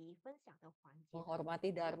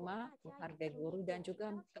 menghormati Dharma, menghargai guru, dan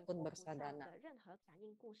juga tekun bersadana.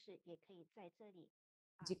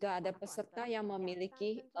 Jika ada peserta yang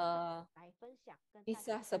memiliki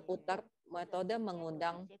kisah seputar metode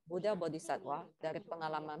mengundang Buddha Bodhisatwa dari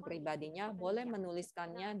pengalaman pribadinya, boleh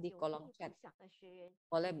menuliskannya di kolom chat.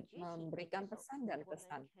 Boleh memberikan pesan dan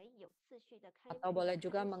kesan. Atau boleh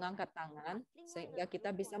juga mengangkat tangan, sehingga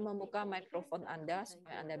kita bisa membuka mikrofon Anda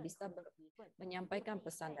supaya Anda bisa menyampaikan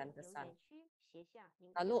pesan dan kesan.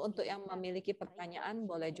 Lalu untuk yang memiliki pertanyaan,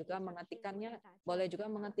 boleh juga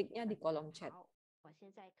mengetiknya di kolom chat.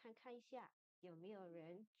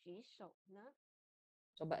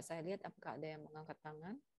 Coba saya lihat apakah ada yang mengangkat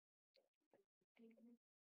tangan.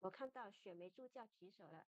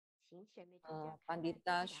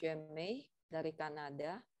 Pandita Xuemei dari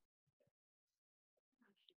Kanada.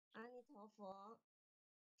 Amitofo.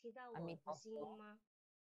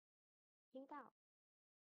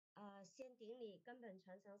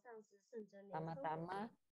 Pertama-tama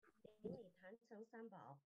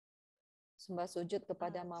sembah sujud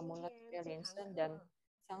kepada Mamulat Rinchen dan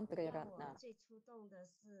Sang Triratna.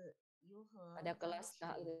 Pada kelas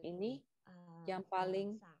kali ini, yang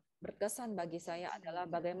paling berkesan bagi saya adalah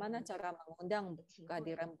bagaimana cara mengundang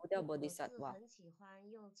kehadiran Buddha Bodhisatwa.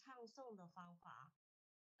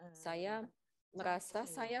 Saya merasa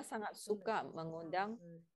saya sangat suka mengundang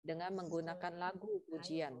dengan menggunakan lagu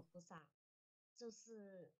pujian.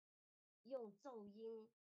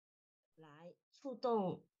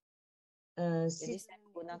 Jadi saya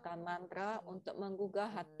menggunakan mantra untuk menggugah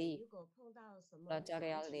hati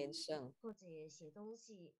Acarya Rinchen.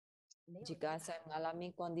 Jika saya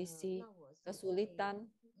mengalami kondisi kesulitan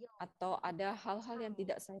atau ada hal-hal yang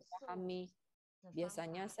tidak saya pahami,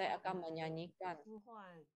 biasanya saya akan menyanyikan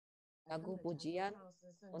lagu pujian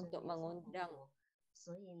untuk mengundang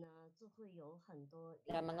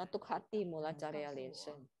dan mengetuk hati Acarya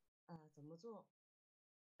Rinchen.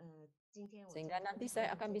 Sehingga nanti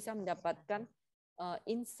saya akan bisa mendapatkan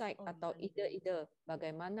insight atau ide-ide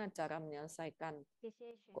bagaimana cara menyelesaikan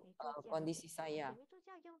kondisi saya.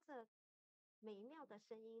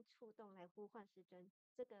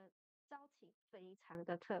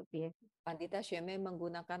 Pandita Xuemei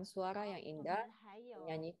menggunakan suara yang indah,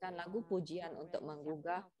 menyanyikan lagu pujian untuk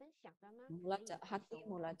menggugah hati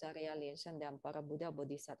Acarya Rinchen dan para Buddha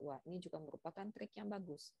Bodhisatwa. Ini juga merupakan trik yang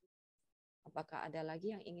bagus. Apakah ada lagi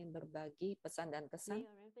yang ingin berbagi pesan dan kesan?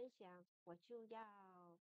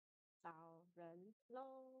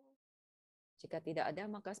 Jika tidak ada,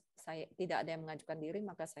 maka saya tidak ada yang mengajukan diri,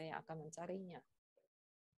 maka saya akan mencarinya.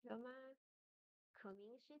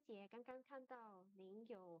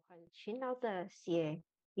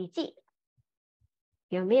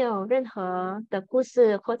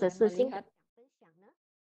 Melihat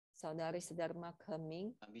Saudari Sedharma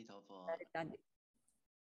Keming dari tadi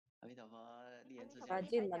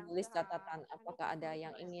rajin menulis catatan. Apakah ada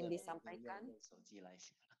yang ingin disampaikan?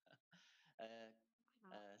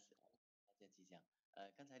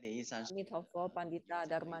 Amitofo Pandita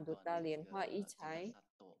Dharma Duta Lianhua Ichai.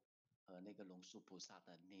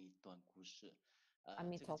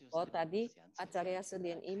 Amitofo, tadi Acarya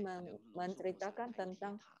Seleni menceritakan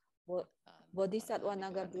tentang Bodhisatwa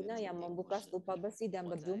Nagarjuna yang membuka stupa besi dan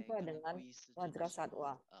berjumpa dengan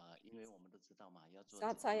Vajrasatwa.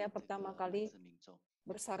 Saat saya pertama kali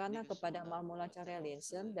bersarana kepada Mahmulacarya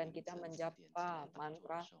Linsen dan kita menjapa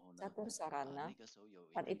mantra catur sarana,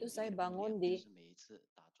 saat itu saya bangun di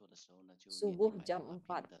subuh jam 4.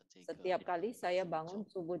 Setiap kali saya bangun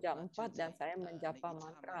subuh jam 4 dan saya menjapa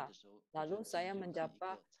mantra. Lalu saya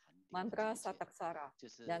menjapa mantra sataksara.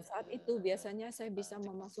 Dan saat itu biasanya saya bisa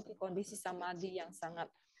memasuki kondisi samadhi yang sangat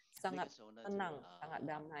tenang, sangat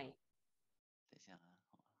damai.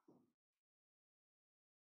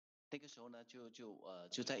 Pada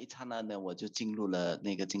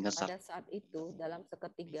saat itu,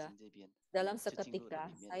 dalam seketika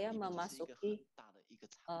saya memasuki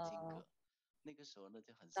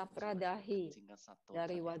Tapradahi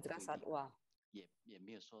dari Wajrasatwa.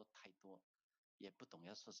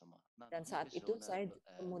 Dan saat itu saya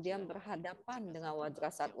kemudian berhadapan dengan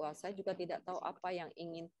Wajrasatwa. Saya juga tidak tahu apa yang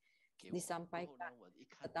ingin disampaikan.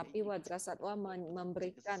 Tetapi Wajrasatwa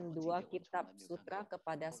memberikan 2 kitab sutra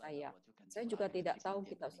kepada saya. Saya juga tidak tahu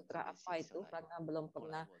kitab sutra apa itu karena belum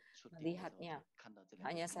pernah melihatnya.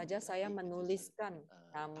 Hanya saja saya menuliskan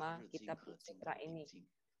nama kitab sutra ini.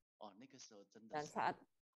 Dan saat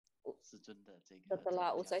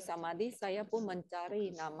setelah usai samadhi, saya pun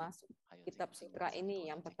mencari nama kitab sutra ini.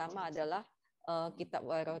 Yang pertama adalah kitab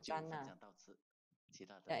Vairocana.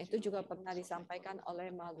 Dan itu juga pernah disampaikan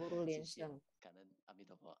oleh Guru Linsen.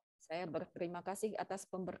 Saya berterima kasih atas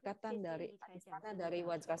pemberkatan dari Adhisthana dari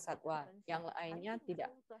Wajrasatwa. Yang lainnya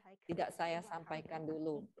tidak saya sampaikan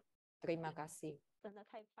dulu. Terima kasih.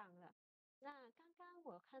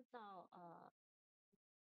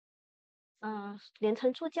 连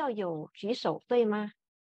城助教有举手，对吗？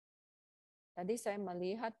 Tadi saya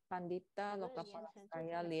melihat Pandita Lokapala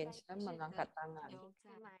saya Linsen mengangkat tangan.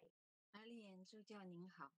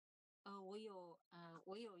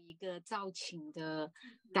 我有一个造请的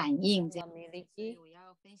感应， memiliki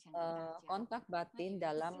kontak batin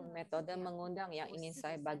dalam metode mengundang yang ingin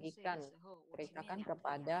saya bagikan, ceritakan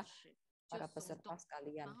kepada para peserta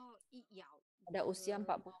sekalian. Pada usia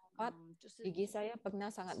 44, gigi saya pernah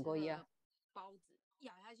sangat goyah.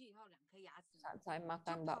 Saat saya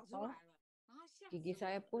makan bakso, gigi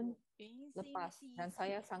saya pun lepas dan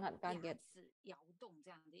saya sangat kaget.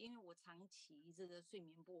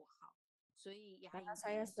 Karena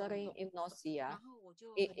saya sering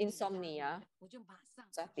insomnia,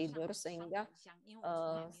 saya tidur sehingga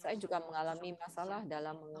saya juga mengalami masalah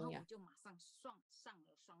dalam mengunyah.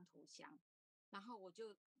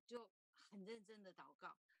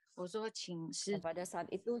 Pada saat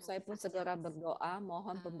itu saya pun segera berdoa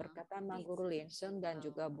mohon pemberkatan Guru Linsen dan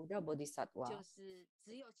juga Buddha Bodhisatwa.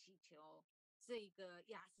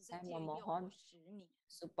 Saya memohon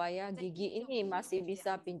supaya gigi ini masih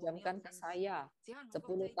bisa pinjamkan ke saya 10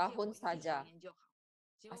 tahun saja.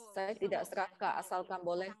 Saya tidak serakah asalkan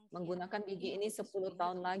boleh menggunakan gigi ini 10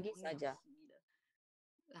 tahun lagi saja.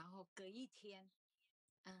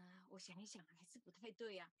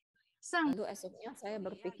 Lalu esoknya saya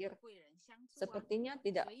berpikir, sepertinya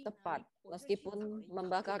tidak tepat. Meskipun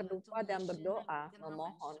membakar dupa dan berdoa,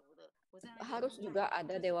 memohon, harus juga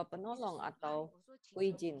ada dewa penolong atau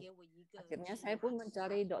huijin. Akhirnya saya pun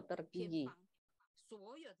mencari dokter gigi.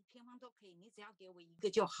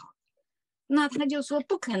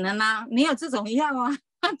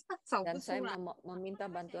 Dan saya meminta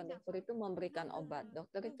bantuan dokter itu memberikan obat.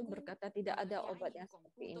 Dokter itu berkata tidak ada obat yang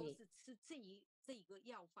seperti ini.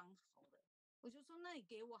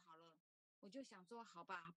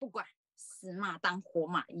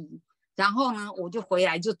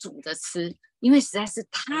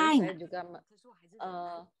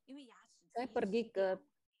 Saya pergi ke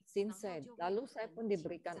Sinsei, lalu saya pun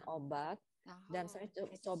diberikan obat dan saya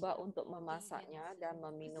coba untuk memasaknya dan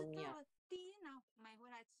meminumnya.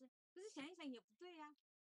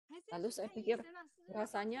 Lalu saya pikir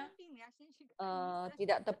rasanya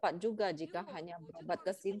tidak tepat juga jika hanya berobat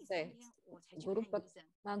ke Sinsei.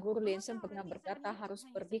 Guru Linsen pernah berkata harus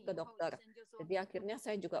pergi ke dokter. Jadi akhirnya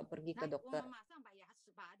saya juga pergi ke dokter.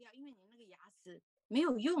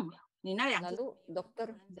 Lalu dokter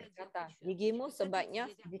berkata, gigimu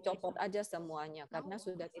sebaiknya dicopot aja semuanya karena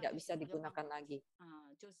sudah tidak bisa digunakan lagi.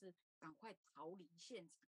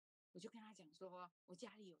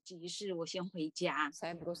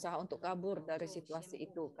 Saya berusaha untuk kabur dari situasi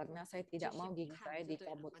itu karena saya tidak mau gigi saya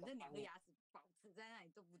dicabut semuanya.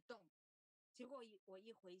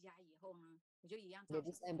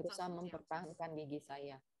 Jadi saya berusaha mempertahankan gigi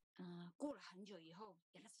saya.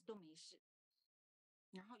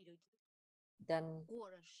 Dan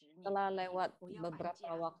setelah lewat beberapa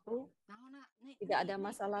waktu, tidak ada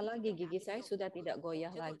masalah lagi, gigi saya sudah tidak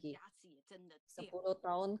goyah lagi. 10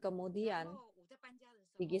 tahun kemudian,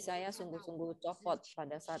 Gigi saya sungguh-sungguh copot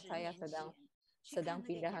pada saat saya sedang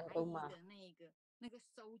pindahan rumah.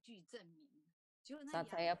 Saat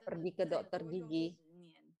saya pergi ke dokter gigi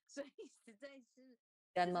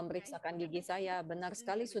dan memeriksakan gigi saya, benar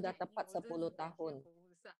sekali sudah tepat 10 tahun.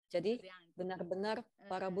 Jadi benar-benar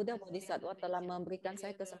para Buddha Bodhisatwa telah memberikan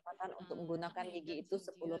saya kesempatan untuk menggunakan gigi itu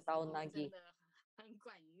 10 tahun lagi.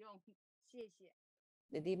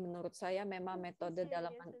 Jadi menurut saya memang metode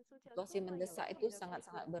dalam situasi mendesak itu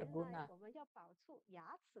sangat-sangat berguna.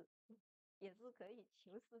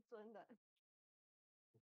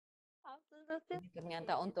 Jadi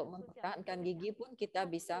ternyata untuk mempertahankan gigi pun kita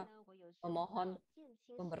bisa memohon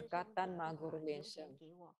pemberkatan Ma Guru Lenseng.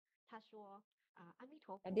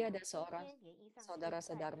 Tadi ada seorang saudara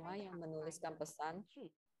sedharma yang menuliskan pesan.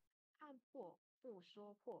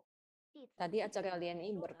 Tadi acara LNI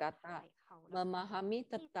berkata, memahami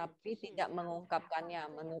tetapi tidak mengungkapkannya.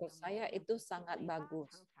 Menurut saya itu sangat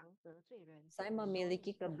bagus. Saya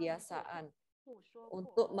memiliki kebiasaan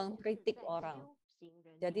untuk mengkritik orang.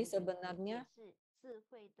 Jadi sebenarnya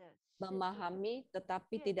memahami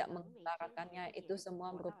tetapi tidak mengutarakannya itu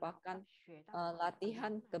semua merupakan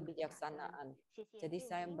latihan kebijaksanaan. Jadi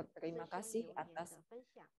saya berterima kasih atas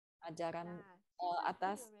ajaran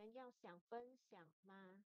atas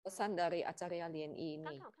pesan dari acara LNI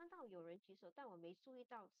ini.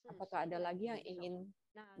 Apakah ada lagi yang ingin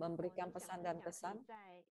memberikan pesan dan kesan?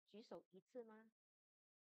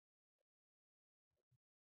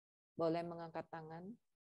 Boleh mengangkat tangan.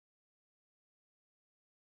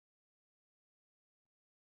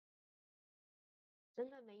 真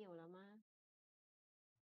的没有了吗？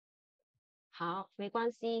好，没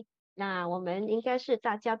关系。那我们应该是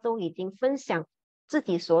大家都已经分享自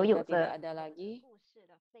己所有 Jika tidak 的 ada lagi, 故事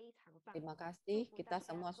了，非常棒。 terima kasih. 祝福 Kita 大家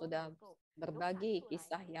semua 都 sudah 能够有感 berbagi 出来，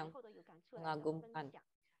 kisah 以 yang 后都有感出来的分 mengagumkan. 享。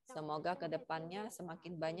 Semoga ke depannya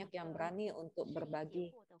semakin banyak yang berani untuk berbagi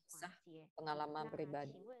kisah pengalaman 那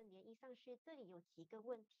pribadi. 请问连医上师，这里有几个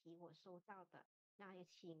问题我收到的，那也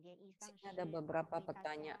请连医上 Di 师 sini ada beberapa 为大家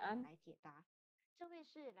pertanyaan 来解答。这位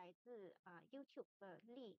是来自YouTube 的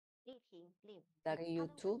丽婷令， dari 他的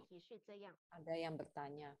YouTube. 问题是这样， Ada yang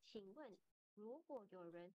bertanya, 请问如果有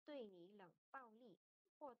人对你冷暴力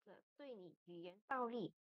或者对你语言暴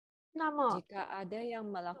力，那么 jika ada yang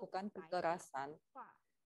melakukan kekerasan 话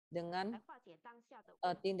dengan 来化解当下的问题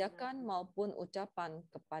呢？ tindakan maupun ucapan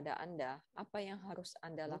kepada Anda, apa yang harus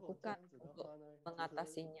Anda 如果这 lakukan 样子的 untuk 话呢，其实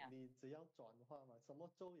mengatasinya? 你只要转化嘛，什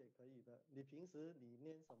么咒也可以的。你平时你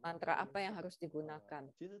念什么 Mantra 咒 apa yang harus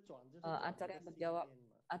digunakan? 其实转就是转你 Acarya 的信 menjawab, 念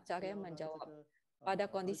嘛。 Acarya 不要让这 menjawab, 个 pada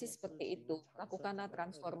这 kondisi 件事 seperti 情 itu, 产生 lakukanlah 这个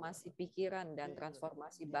恶果 transformasi 嘛。 pikiran dan 接着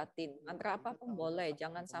transformasi 你 batin. 你 Mantra 有一个 apapun 道理， boleh, 我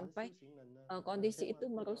jangan 们 sampai 修行人呢， kondisi 千万 itu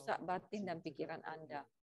不要 merusak batin 起 dan 这个 pikiran 恶 Anda. 念，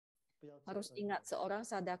不要做 Harus 恶业。 ingat, seorang 因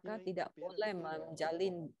sadhaka 为 tidak 别人 boleh 对我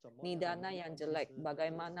menjalin 怎么样 nidana 呢？ yang 其 jelek. 实也是有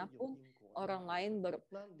Bagaimanapun 因果的。 orang lain 那你怎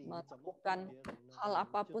么对 melakukan 别人呢？ hal 就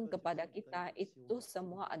apapun 这就是 kepada 你的一 kita, 种修 itu 嘛。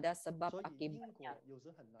 semua ada sebab 所以因 akibatnya. 果有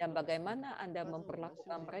时很难 Dan 改变， bagaimana Anda 但是我们修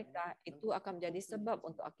memperlakukan 行 mereka, 能 itu 够 akan 控 menjadi 制 sebab 自己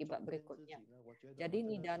untuk 转 akibat 变自 berikutnya. 己呢，我觉得 Jadi 这个是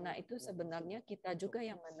nidana itu 我们是 sebenarnya 一 kita 种 juga 修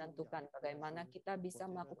yang 养 menentukan 的 bagaimana 心， kita 我 bisa 觉得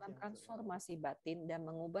这 melakukan 样子啦。 transformasi batin dan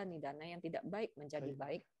mengubah nidana yang tidak baik 可 menjadi 以吧？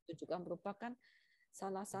 baik. Itu juga merupakan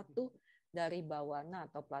salah satu dari bawana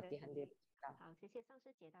atau pelatihan diri kita. 好，谢谢上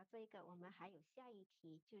师解答这一个。我们还有下一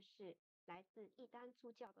题，就是来自一丹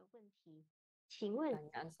助教的问题。请问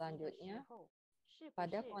Pertanyaan 你的时 selanjutnya, 候是不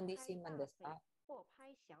pada 是 kondisi 拍大腿 mendesak, 或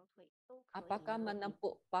拍小腿都可以 apakah 呢？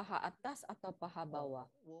 menepuk paha atas atau paha 哦 bawah?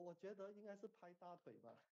 我觉得应该是拍大腿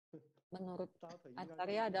吧。 Menurut 大腿应该是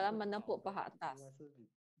Acarya 比 adalah 较 menepuk 好的， paha 应 atas. 该是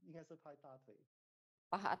应该是拍大腿。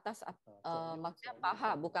 Paha atas 左右 maksudnya 左右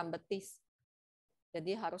paha 手 bukan betis.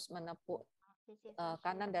 Jadi harus menepuk 好，谢谢上师。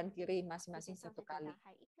 kanan dan kiri 谢谢 masing-masing 上 satu 师解答。 kali.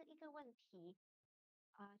 还一个问题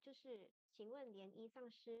就是请问莲衣上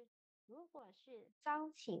师，如果是招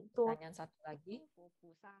请多 Pertanyaan satu lagi, 佛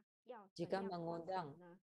菩萨，要怎 jika 样观 mengundang 想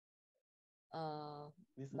呢？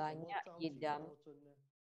 你是怎么 banyak 招请 idam, 多尊呢？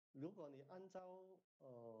如果你按照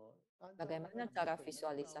按照那 bagaimana 个仪 cara 轨来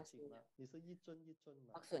招请 visualisasinya? 嘛，你是一尊一尊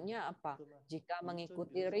嘛， Maksudnya apa? 是吗？ Jika 你一尊，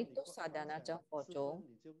 mengikuti 比如说你 ritu 观 sadhana 想 Zhenfo 四尊，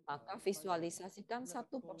你就 maka 观想 visualisasikan 那个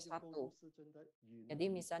satu 过 persatu. 入四尊的云， Jadi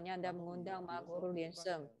misalnya Anda 然后你 mengundang 比 Ma 如 Guru 说你观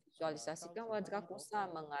Linseng, 想 visualisasikan 招请阿弥 wajah 陀 kusa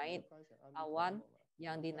佛，你 mengait 观想阿弥陀 awan 佛嘛，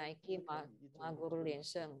 yang 那 dinaiki 是可以一 Ma 尊一 Guru 尊。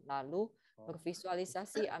 Linseng. Lalu 哦，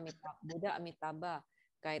 bervisualisasi Buddha Amitabha,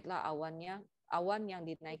 kaitlah awan yang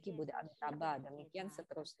谢 dinaiki 谢 Buddha 上师的 Amitabha, 解 demikian 答。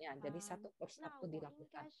 seterusnya. Jadi satu 那 persatu 我应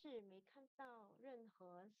dilakukan. 该是没看到任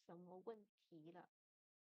何什么问题了，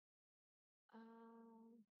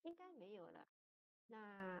应该没有了。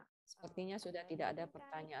那 Sepertinya 我 sudah 们 tidak ada 应该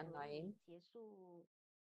pertanyaan 可以 lain. 结束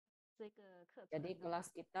Jadi kelas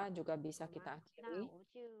kita juga bisa kita akhiri.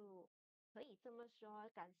 可以这么说，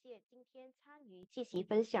感谢今天参与积极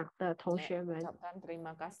分享的同学 Saya 们。 ucapkan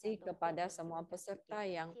terima kasih kepada semua peserta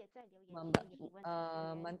yang 在留言区提问的学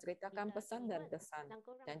员 menceritakan pesan dan kesan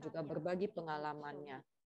dan juga berbagi pengalamannya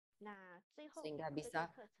那最后 sehingga 这个 bisa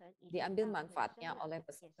课程已经 diambil 到尾声 manfaatnya 了， oleh 也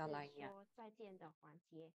peserta 是 lainnya. 说再见的环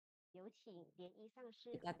节。有请联谊上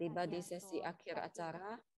师 Kita 和大 tiba di 家 sesi 说 akhir 再见。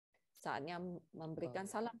 acara, saatnya memberikan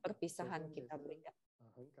salam 首 perpisahan 先也 kita 是 berikan.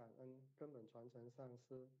 很感恩根本传承上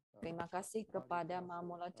师 Terima kasih 巴黎 kepada 大师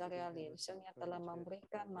Mamulacarya 今天的 Linsen 主 yang 课 telah 却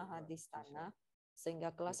memberikan 圆满吉祥 Mahadistana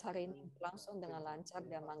sehingga kelas hari ini 恩 berlangsung 店 dengan 长 lancar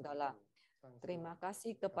莲 dan 花成 manggala. 主上师 Terima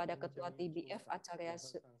kasih 感 kepada 恩 Ketua 江 TBF 处长 Acarya 和贺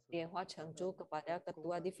上师 Lianhua 感 Chengju, 恩 kepada 公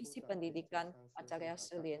Ketua 办处 Divisi 长 Pendidikan 上师 Acarya 感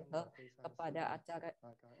Sulianhe, 恩非上师 kepada acara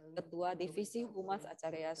感恩 Ketua 各位 Divisi 上 Humas 师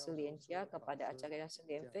Acarya 教授 Suliantia, 师 kepada 老师 Acarya 讲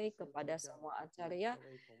Sulianfe, 师 kepada 助教 semua 以及 acarya 各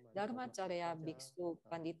位同门 Dharma Carya 大家 Biksu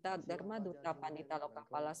Pandita 希望 Dharma 大家 Duta 今天 Pandita 能 Loka 够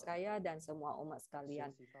Palasraya dan semua umat 学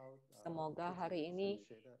sekalian. 习到 Semoga 自己 hari 想 ini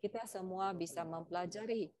学的 kita semua 能够 bisa 对大家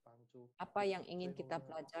mempelajari 有帮助 apa yang ingin 最后 kita 呢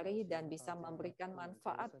pelajari 希 dan 望 bisa 大家 memberikan 都能够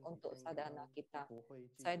manfaat 身体 untuk 健 sadhana 康 kita. 不会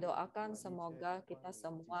疾 Saya 病 doakan 一切 semoga 万 kita 有吉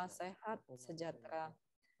semua 祥 sehat, 丰满健 sejahtera, 康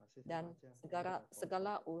谢谢 dan 大家 segala 佛陀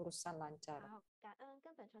segala urusan lancar. 好，感恩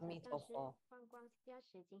根本传承上师 Amitofo. 放光加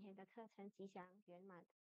持今天的课程吉祥圆满。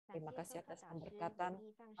感 Terima 谢 kasih 授课 atas 导师 pemberkatan 联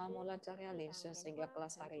谊上师 Mamulacarya 处长 Linse 莲 sehingga 花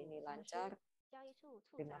kelas 城 hari 主 ini 上师 lancar. 教育处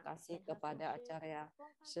处 Terima 长 kasih 审核 kepada 上师 acarya 公关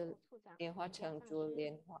处处长 Lianhua 林家上 Chengju 师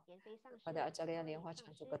Lianhua 严飞上师 kepada acarya 茉莉 Lianhua 上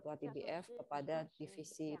Chengju 师 Ketua 教授 TBF 师李 kepada 上师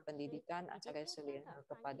Divisi 讲师 Pendidikan 以及 acarya 今天 Sulianhe 的翻译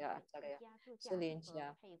kepada 员 acarya 家助教 Suliansia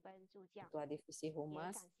和配分助教， Ketua Divisi 也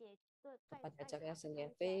Humas 感谢各在 kepada 在 acarya 场参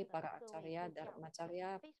Sulianfe, 加 para 的各位 acarya 助教。 Dharmacarya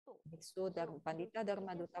Facebook Biksu dan Zoom Pandita YouTube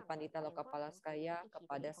Dharma 线 Duta 上的 Pandita 莲 Loka 花同学 Palaskaya 一起的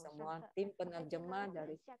kepada 一同上 semua 课。 tim 再见了， penerjemah 我们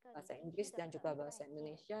dari 下个 bahasa 礼拜 Inggris 四的 dan 课 juga 再 bahasa 见，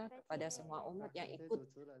 Indonesia 再 kepada 见。 semua umat 感 yang 谢 ikut 主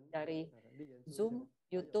持人 dari 丽妍主 Zoom, 讲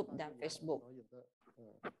还有 YouTube 翻 dan 译员 Facebook. 所有的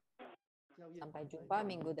教业 Sampai 团队 jumpa 阿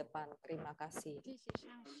弥 minggu 陀佛 depan. Terima kasih. 谢谢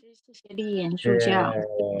上师，谢谢丽妍助教，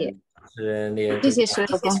谢是连谢谢所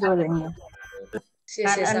有工作人员，谢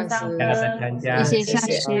谢上师，大家的参加，谢谢上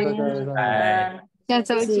师，好再见再见拜。下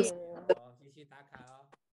周见。好，继续打卡哦。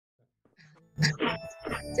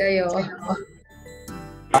加油，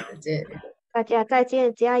再见。大家再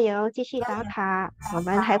见，加油，继续打卡。我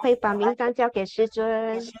们还会把名单交给师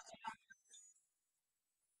尊。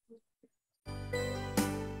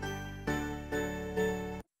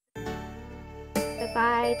拜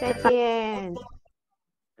拜，再见。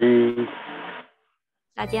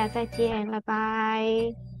大家再见，拜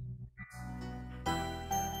拜。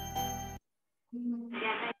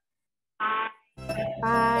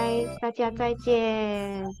拜，大家再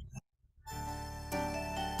见。